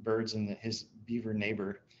birds and his beaver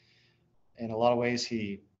neighbor. In a lot of ways,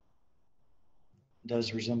 he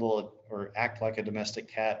does resemble or act like a domestic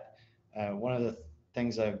cat. One of the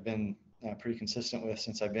things I've been pretty consistent with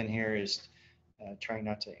since I've been here is trying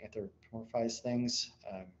not to anthropomorphize things.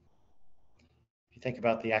 If you think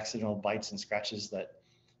about the accidental bites and scratches that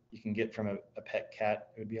you can get from a pet cat,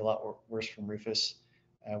 it would be a lot worse from Rufus.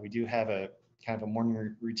 We do have a kind of a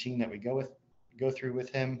morning routine that we go through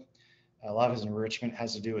with him. A lot of his enrichment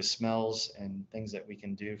has to do with smells and things that we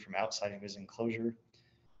can do from outside of his enclosure,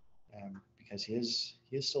 because he is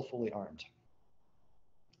still fully armed.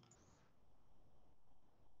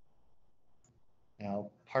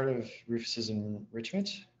 Now, part of Rufus's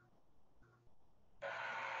enrichment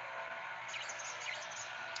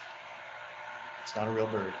it's not a real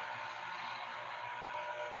bird.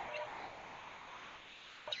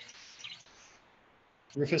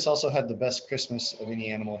 Rufus also had the best Christmas of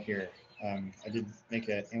any animal here. I did make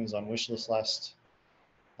an Amazon wish list last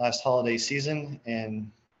holiday season,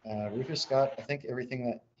 and Rufus got, I think, everything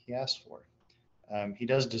that he asked for. He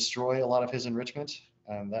does destroy a lot of his enrichment.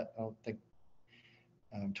 I don't think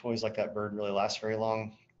toys like that bird really last very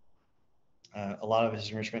long. A lot of his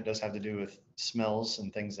enrichment does have to do with smells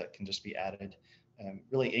and things that can just be added.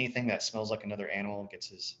 Really anything that smells like another animal gets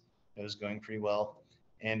his nose going pretty well.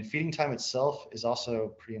 And feeding time itself is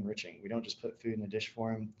also pretty enriching. We don't just put food in a dish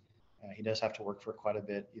for him. He does have to work for quite a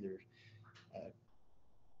bit, either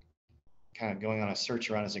kind of going on a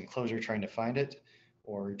search around his enclosure trying to find it,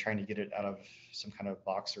 or trying to get it out of some kind of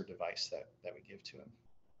box or device that we give to him.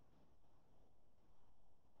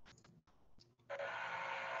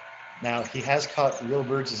 Now, he has caught real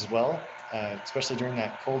birds as well, especially during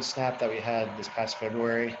that cold snap that we had this past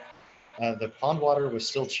February. The pond water was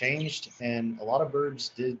still changed, and a lot of birds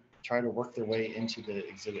did try to work their way into the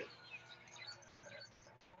exhibit.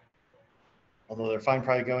 Although they're fine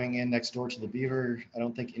probably going in next door to the beaver, I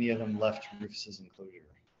don't think any of them left Rufus's enclosure.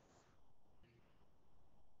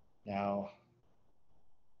 Now,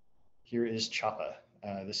 here is Choppa.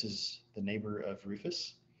 This is the neighbor of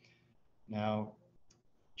Rufus. Now,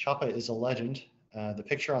 Choppa is a legend. The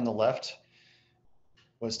picture on the left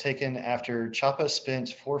was taken after Choppa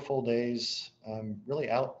spent 4 full days really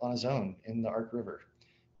out on his own in the Ark River.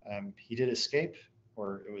 He did escape,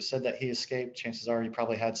 or it was said that he escaped. Chances are he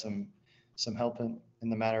probably had some help in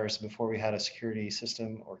the matters before we had a security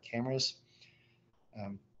system or cameras.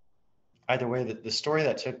 Either way, the story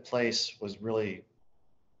that took place was really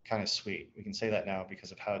kind of sweet. We can say that now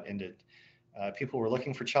because of how it ended. People were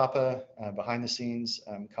looking for Choppa behind the scenes.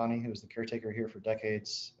 Connie, who was the caretaker here for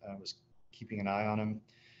decades, was keeping an eye on him.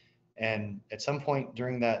 And at some point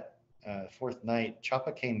during that 4th night,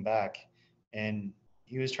 Choppa came back and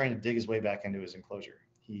he was trying to dig his way back into his enclosure.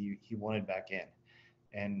 He wanted back in.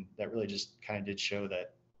 And that really just kind of did show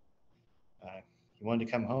that he wanted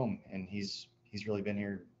to come home, and he's really been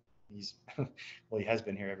here. Well, he has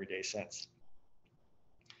been here every day since.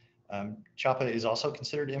 Choppa is also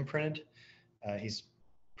considered imprinted. He's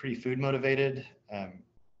pretty food motivated.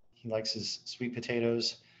 He likes his sweet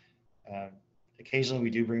potatoes. Occasionally we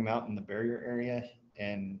do bring him out in the barrier area,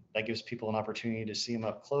 and that gives people an opportunity to see him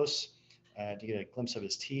up close, to get a glimpse of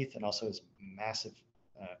his teeth and also his massive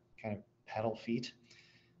kind of paddle feet.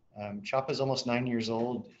 Choppa is almost 9 years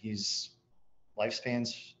old. His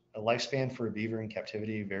lifespan for a beaver in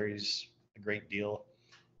captivity varies a great deal,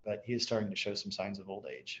 but he is starting to show some signs of old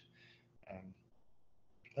age.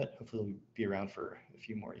 But hopefully he'll be around for a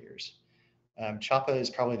few more years. Choppa is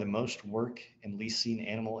probably the most work and least seen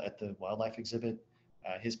animal at the wildlife exhibit.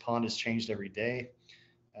 His pond is changed every day.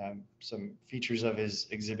 Some features of his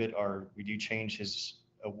exhibit are we do change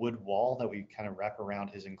a wood wall that we kind of wrap around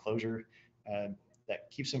his enclosure that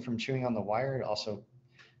keeps him from chewing on the wire. It also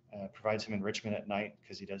provides him enrichment at night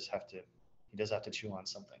because he does have to chew on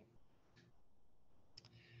something.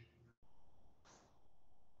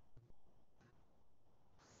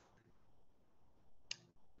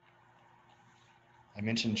 I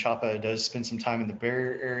mentioned Choppa does spend some time in the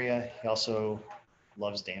barrier area. He also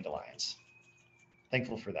loves dandelions.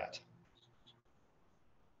 Thankful for that.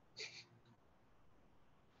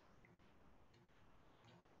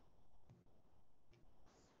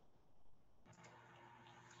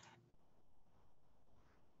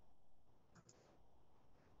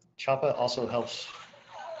 Choppa also helps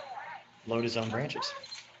load his own branches.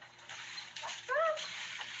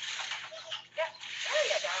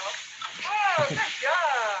 Oh, good job.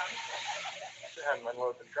 Should have him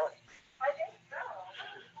unload the truck. I think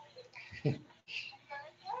so.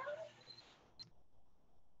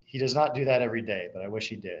 He does not do that every day, but I wish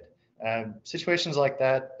he did. Situations like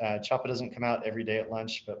that, Choppa doesn't come out every day at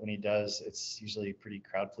lunch, but when he does, it's usually pretty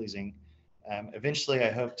crowd pleasing. Eventually,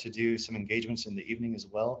 I hope to do some engagements in the evening as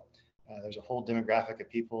well. There's a whole demographic of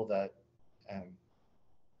people that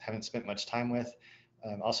haven't spent much time with.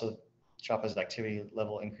 Also, Choppa's activity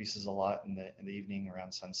level increases a lot in the evening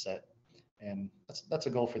around sunset, and that's a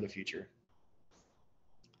goal for the future.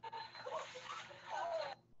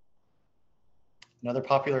 Another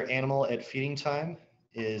popular animal at feeding time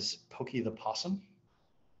is Pokey the possum.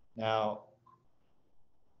 Now,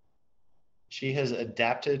 she has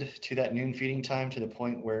adapted to that noon feeding time to the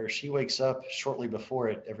point where she wakes up shortly before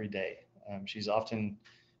it every day. She's often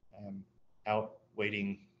out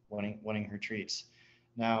waiting, wanting her treats.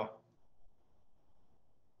 Now,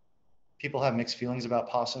 people have mixed feelings about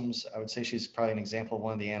possums. I would say she's probably an example of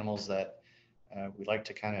one of the animals that we like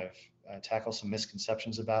to kind of tackle some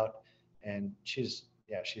misconceptions about. And she's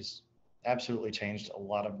absolutely changed a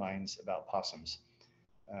lot of minds about possums.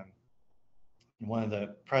 One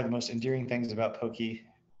of probably the most endearing things about Pokey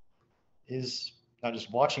is not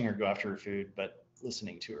just watching her go after her food, but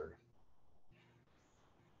listening to her.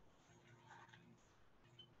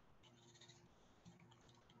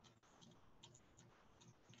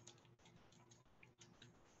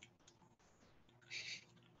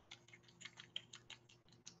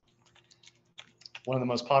 One of the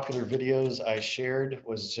most popular videos I shared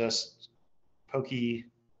was just Pokey,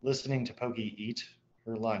 listening to Pokey eat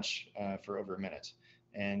her lunch for over a minute,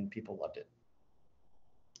 and people loved it.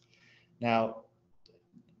 Now,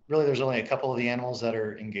 really, there's only a couple of the animals that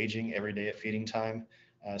are engaging every day at feeding time.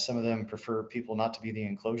 Some of them prefer people not to be the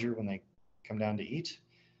enclosure when they come down to eat.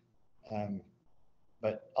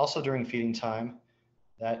 But also during feeding time,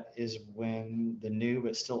 that is when the new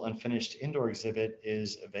but still unfinished indoor exhibit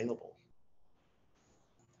is available.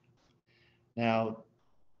 Now,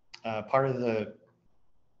 part of the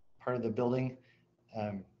building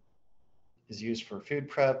is used for food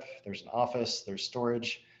prep. There's an office, there's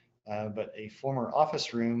storage, but a former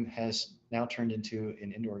office room has now turned into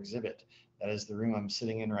an indoor exhibit. That is the room I'm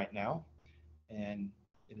sitting in right now, and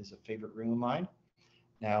it is a favorite room of mine.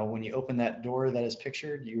 Now, when you open that door that is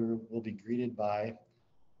pictured, you will be greeted by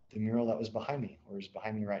the mural that was behind me, or is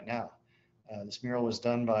behind me right now. This mural was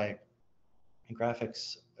done by a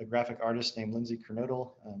graphic artist named Lindsay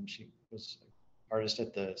Kernodle. She was an artist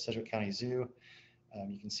at the Sedgwick County Zoo.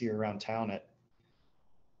 You can see her around town at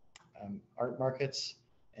art markets,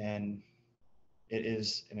 and it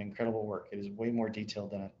is an incredible work. It is way more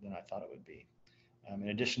detailed than I thought it would be. In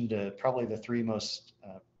addition to probably the three most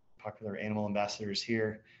popular animal ambassadors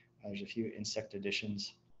here, there's a few insect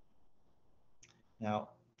additions. Now,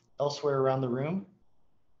 elsewhere around the room,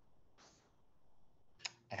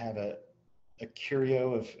 I have a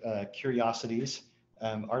curio of curiosities.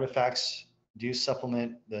 Artifacts do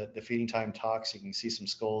supplement the feeding time talks. You can see some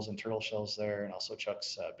skulls and turtle shells there, and also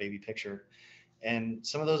Chuck's baby picture. And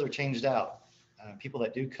some of those are changed out. People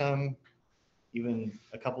that do come even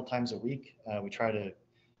a couple times a week, we try to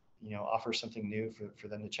offer something new for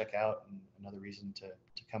them to check out, and another reason to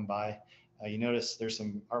come by. You notice there's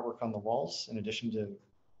some artwork on the walls in addition to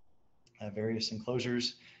various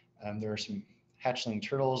enclosures. There are some hatchling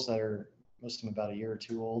turtles that are most of them about a year or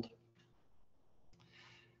two old.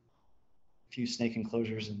 A few snake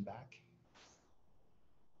enclosures in back.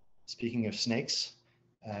 Speaking of snakes,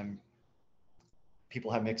 people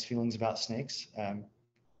have mixed feelings about snakes.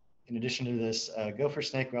 In addition to this gopher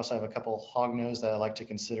snake, we also have a couple hognose that I like to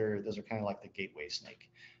consider. Those are kind of like the gateway snake.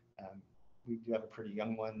 We do have a pretty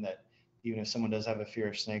young one that even if someone does have a fear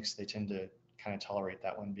of snakes, they tend to kind of tolerate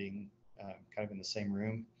that one being kind of in the same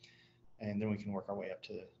room. And then we can work our way up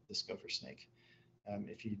to this gopher snake.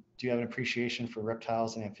 If you do have an appreciation for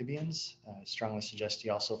reptiles and amphibians, I strongly suggest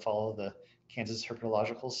you also follow the Kansas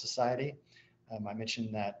Herpetological Society. I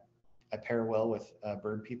mentioned that I pair well with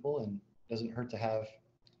bird people, and it doesn't hurt to have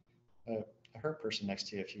a herp person next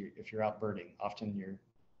to you if you're out birding. Often you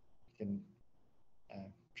can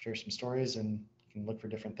share some stories, and you can look for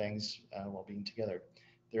different things while being together.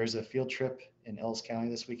 There is a field trip in Ellis County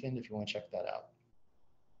this weekend if you want to check that out.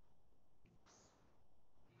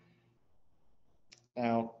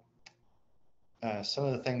 Now, some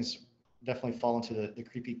of the things definitely fall into the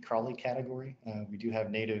creepy crawly category. We do have a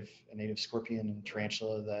native scorpion and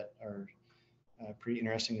tarantula that are pretty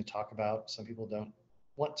interesting to talk about. Some people don't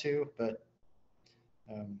want to, but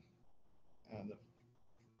the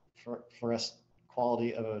fluorescent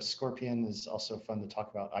quality of a scorpion is also fun to talk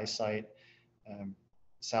about. Eyesight,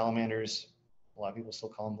 salamanders, a lot of people still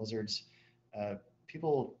call them lizards.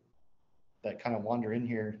 People that kind of wander in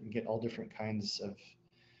here and get all different kinds of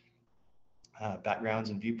backgrounds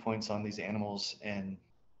and viewpoints on these animals. And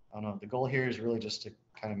I don't know, the goal here is really just to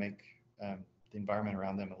kind of make the environment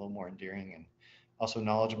around them a little more endearing, and also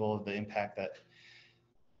knowledgeable of the impact that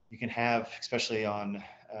you can have, especially on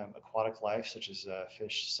aquatic life, such as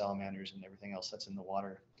fish, salamanders, and everything else that's in the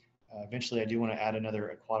water. Eventually, I do want to add another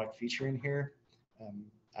aquatic feature in here.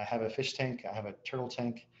 I have a fish tank, I have a turtle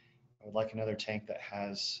tank. I would like another tank that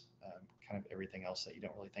has kind of everything else that you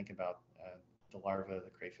don't really think about, the larvae, the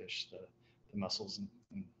crayfish, the mussels,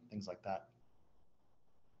 and things like that.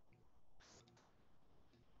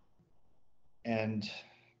 And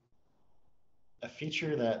a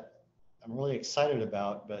feature that I'm really excited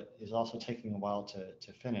about, but is also taking a while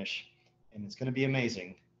to finish, and it's going to be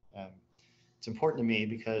amazing. It's important to me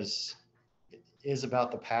because it is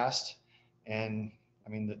about the past, and I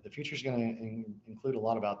mean the future is going to include a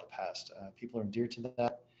lot about the past. People are endeared to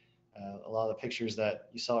that. A lot of the pictures that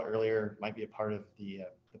you saw earlier might be a part of the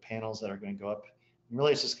panels that are going to go up. And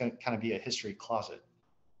really, it's just going to kind of be a history closet.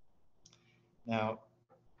 Now,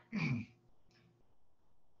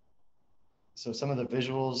 so some of the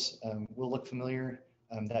visuals will look familiar.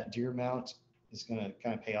 That deer mount is going to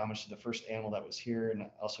kind of pay homage to the first animal that was here, and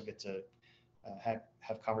also get to have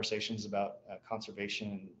conversations about conservation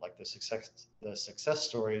and like the success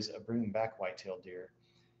stories of bringing back white-tailed deer.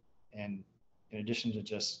 And in addition to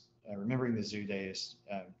just remembering the zoo days,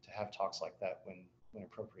 to have talks like that when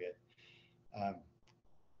appropriate.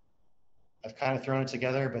 I've kind of thrown it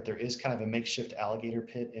together, but there is kind of a makeshift alligator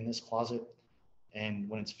pit in this closet, and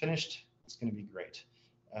when it's finished, it's going to be great.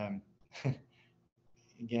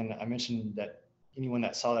 Again, I mentioned that anyone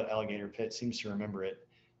that saw that alligator pit seems to remember it,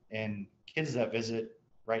 and kids that visit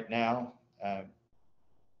right now,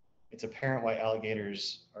 it's apparent why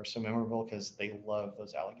alligators are so memorable, because they love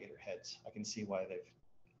those alligator heads. I can see why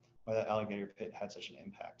that alligator pit had such an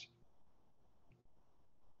impact.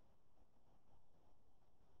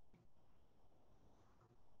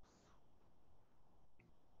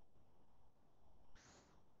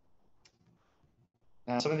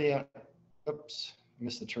 Now, some of the, oops, I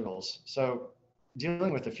missed the turtles. So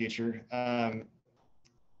dealing with the future,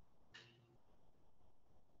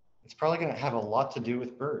 it's probably going to have a lot to do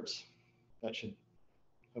with birds. That should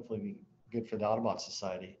hopefully be good for the Audubon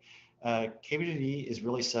Society. KBDD is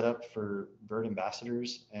really set up for bird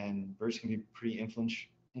ambassadors, and birds can be pretty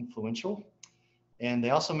influential. And they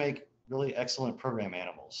also make really excellent program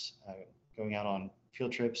animals, going out on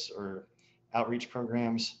field trips or outreach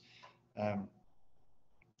programs.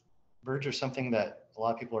 Birds are something that a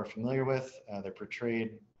lot of people are familiar with. They're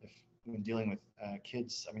portrayed, when dealing with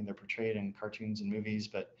kids, I mean, they're portrayed in cartoons and movies,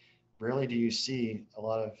 but rarely do you see a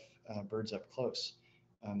lot of birds up close.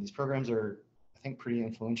 These programs are, I think, pretty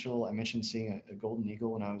influential. I mentioned seeing a golden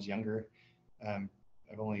eagle when I was younger. I've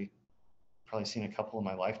only probably seen a couple in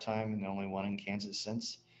my lifetime, and only one in Kansas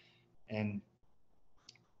since. And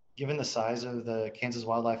given the size of the Kansas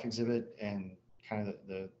Wildlife Exhibit and kind of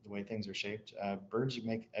the way things are shaped, birds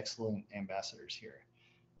make excellent ambassadors here.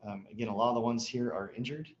 Again, a lot of the ones here are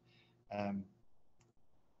injured.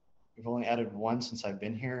 We've only added one since I've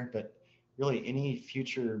been here, but really any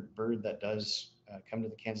future bird that does come to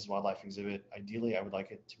the Kansas Wildlife Exhibit, ideally I would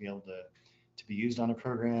like it to be able to be used on a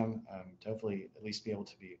program, to hopefully at least be able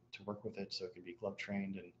to work with it so it could be glove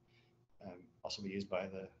trained, and also be used by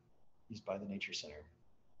the Nature Center.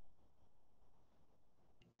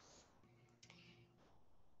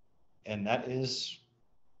 And that is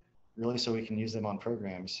really so we can use them on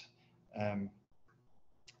programs. That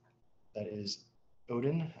is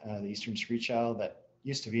Odin, the eastern screech owl that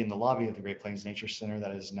used to be in the lobby of the Great Plains Nature Center,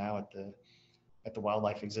 that is now at the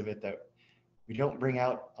wildlife exhibit, that we don't bring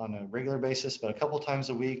out on a regular basis, but a couple times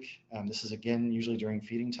a week. This is again usually during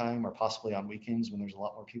feeding time or possibly on weekends when there's a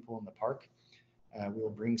lot more people in the park. We will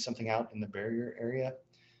bring something out in the barrier area.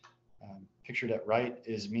 Pictured at right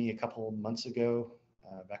is me a couple months ago,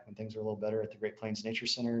 back when things were a little better at the Great Plains Nature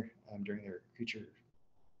Center, during their creature,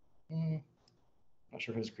 not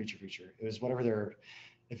sure if it was creature feature. It was whatever their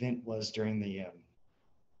event was during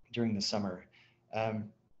the summer.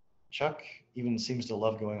 Chuck even seems to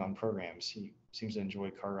love going on programs. He seems to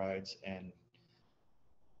enjoy car rides, and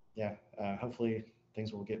yeah, hopefully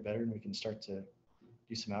things will get better and we can start to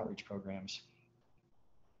do some outreach programs.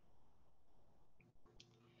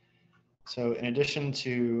 So in addition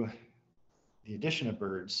to the addition of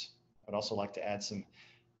birds, I'd also like to add some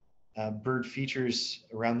bird features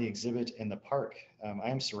around the exhibit in the park. I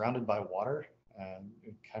am surrounded by water. It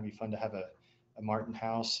would kind of be fun to have a martin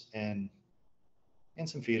house and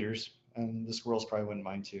some feeders, and the squirrels probably wouldn't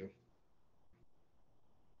mind too.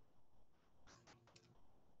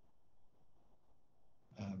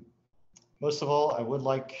 Most of all, I would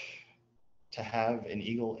like to have an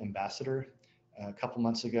eagle ambassador. A couple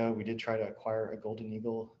months ago, we did try to acquire a golden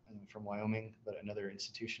eagle from Wyoming, but another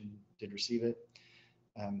institution did receive it.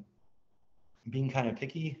 Being kind of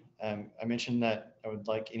picky, I mentioned that I would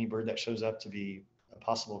like any bird that shows up to be a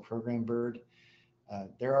possible program bird.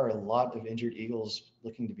 There are a lot of injured eagles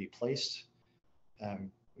looking to be placed.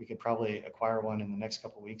 We could probably acquire one in the next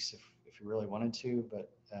couple of weeks if we really wanted to, but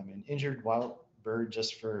an injured wild bird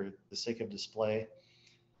just for the sake of display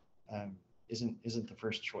isn't the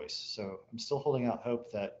first choice. So I'm still holding out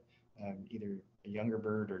hope that either a younger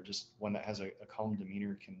bird or just one that has a calm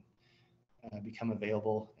demeanor can become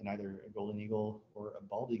available, and either a golden eagle or a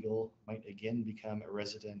bald eagle might again become a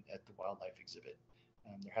resident at the wildlife exhibit.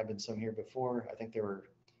 There have been some here before. I think they were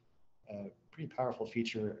a pretty powerful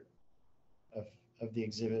feature of the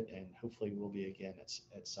exhibit, and hopefully will be again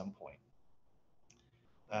at some point.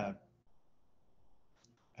 I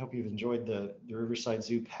hope you've enjoyed the Riverside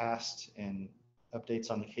Zoo past and updates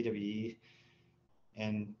on the KWE,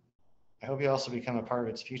 and I hope you also become a part of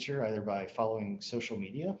its future, either by following social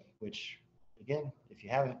media, which again, if you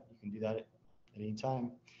haven't, you can do that at any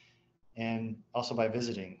time, and also by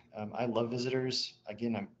visiting. I love visitors.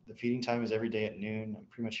 Again, the feeding time is every day at noon. I'm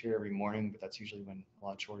pretty much here every morning, but that's usually when a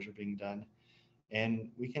lot of chores are being done.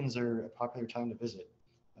 And weekends are a popular time to visit.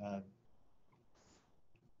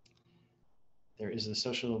 There is the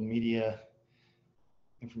social media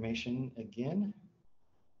information again.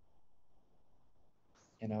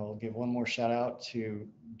 And I'll give one more shout out to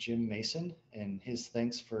Jim Mason and his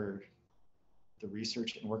thanks for the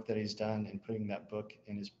research and work that he's done in putting that book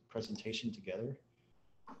and his presentation together.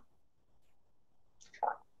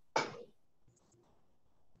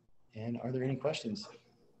 And are there any questions?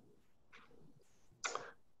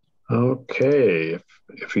 Okay,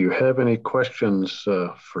 if you have any questions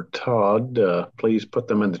for Todd, please put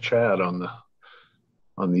them in the chat on the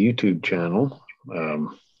YouTube channel.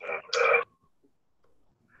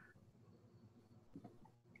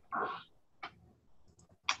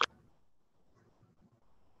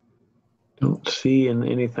 don't see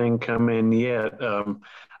anything come in yet.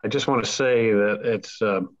 I just want to say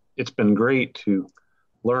that it's been great to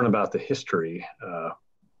learn about the history.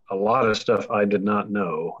 A lot of stuff I did not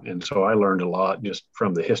know, and so I learned a lot just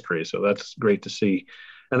from the history. So that's great to see.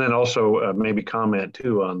 And then also maybe comment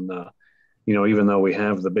too on, even though we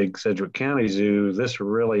have the big Sedgwick County Zoo, this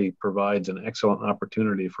really provides an excellent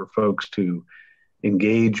opportunity for folks to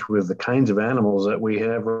engage with the kinds of animals that we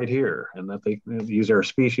have right here, and that these are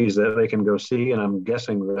species that they can go see. And I'm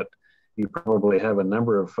guessing that you probably have a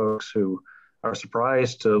number of folks who are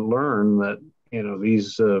surprised to learn that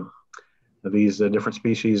these different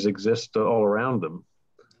species exist all around them,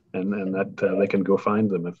 and that they can go find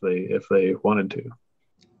them if they wanted to.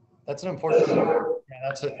 That's an important. Yeah,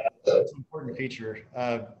 that's an important feature.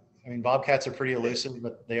 I mean, bobcats are pretty elusive,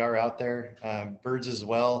 but they are out there. Birds as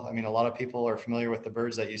well. I mean, a lot of people are familiar with the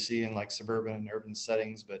birds that you see in like suburban and urban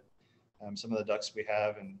settings, but some of the ducks we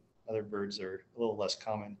have and other birds are a little less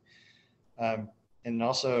common. And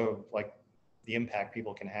also like the impact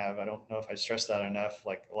people can have. I don't know if I stress that enough.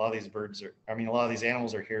 Like a lot of these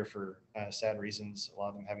animals are here for sad reasons, a lot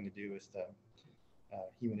of them having to do with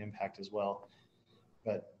human impact as well.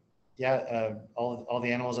 But yeah, all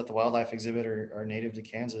the animals at the wildlife exhibit are native to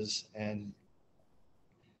Kansas, and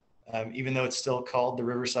even though it's still called the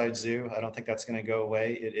Riverside Zoo, I don't think that's going to go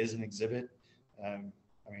away. It is an exhibit. I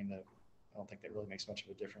don't think that really makes much of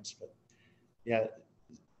a difference, but yeah,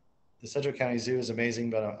 the Sedgwick County Zoo is amazing,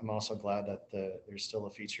 but I'm also glad that there's still a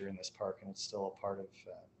feature in this park, and it's still a part of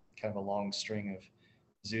kind of a long string of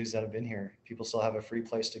zoos that have been here. People still have a free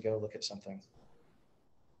place to go look at something.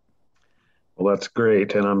 Well, that's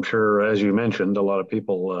great. And I'm sure, as you mentioned, a lot of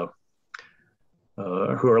people who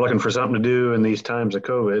are looking for something to do in these times of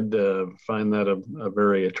COVID find that a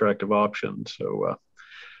very attractive option. So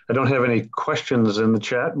I don't have any questions in the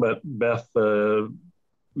chat, but Beth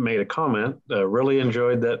made a comment. Really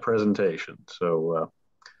enjoyed that presentation. So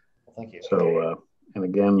thank you. So, and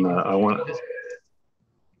again, I want to,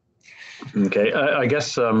 okay, I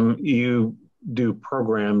guess you do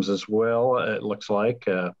programs as well, it looks like.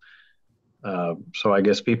 So I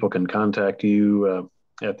guess people can contact you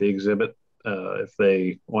at the exhibit if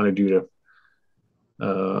they wanted you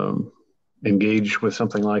to engage with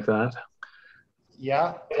something like that.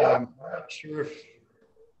 Yeah, I'm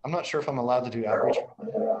not sure if I'm allowed to do outreach.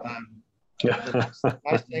 The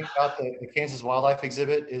nice thing about the Kansas Wildlife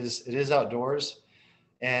Exhibit is it is outdoors,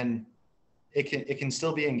 and it can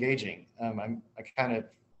still be engaging. I kind of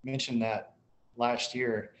mentioned that last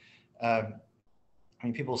year. I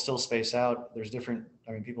mean, people still space out. There's different.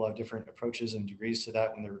 I mean, people have different approaches and degrees to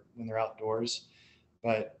that when they're outdoors.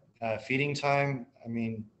 But feeding time, I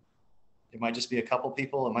mean, it might just be a couple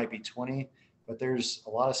people. It might be 20, but there's a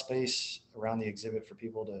lot of space around the exhibit for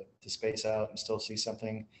people to space out and still see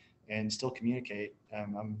something and still communicate.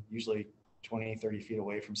 I'm usually 20, 30 feet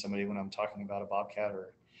away from somebody when I'm talking about a bobcat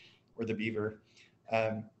or the beaver,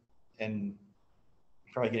 and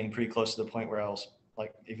probably getting pretty close to the point where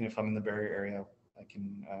like, even if I'm in the barrier area, I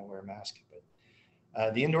can wear a mask.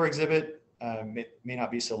 But the indoor exhibit may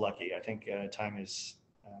not be so lucky. I think time is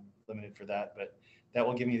limited for that, but that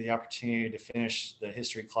will give me the opportunity to finish the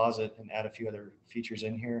history closet and add a few other features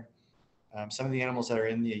in here. Some of the animals that are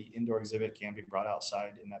in the indoor exhibit can be brought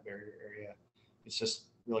outside in that barrier area. It's just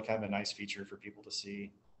really kind of a nice feature for people to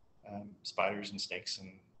see spiders and snakes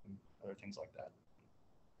and other things like that.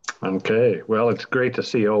 Okay, well, it's great to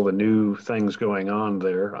see all the new things going on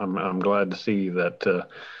there. I'm glad to see that the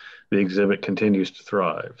exhibit continues to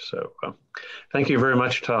thrive. So thank you very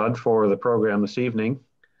much, Todd, for the program this evening.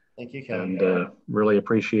 Thank you, Kevin. And really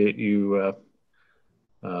appreciate you.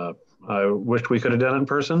 I wished we could have done it in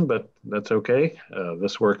person, but that's okay.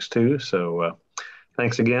 This works too. So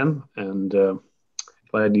thanks again, and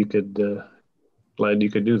glad you could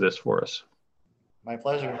do this for us. My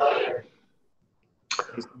pleasure.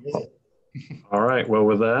 All right. Well,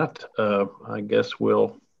 with that, I guess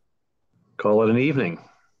we'll call it an evening.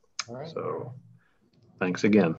 All right. So thanks again.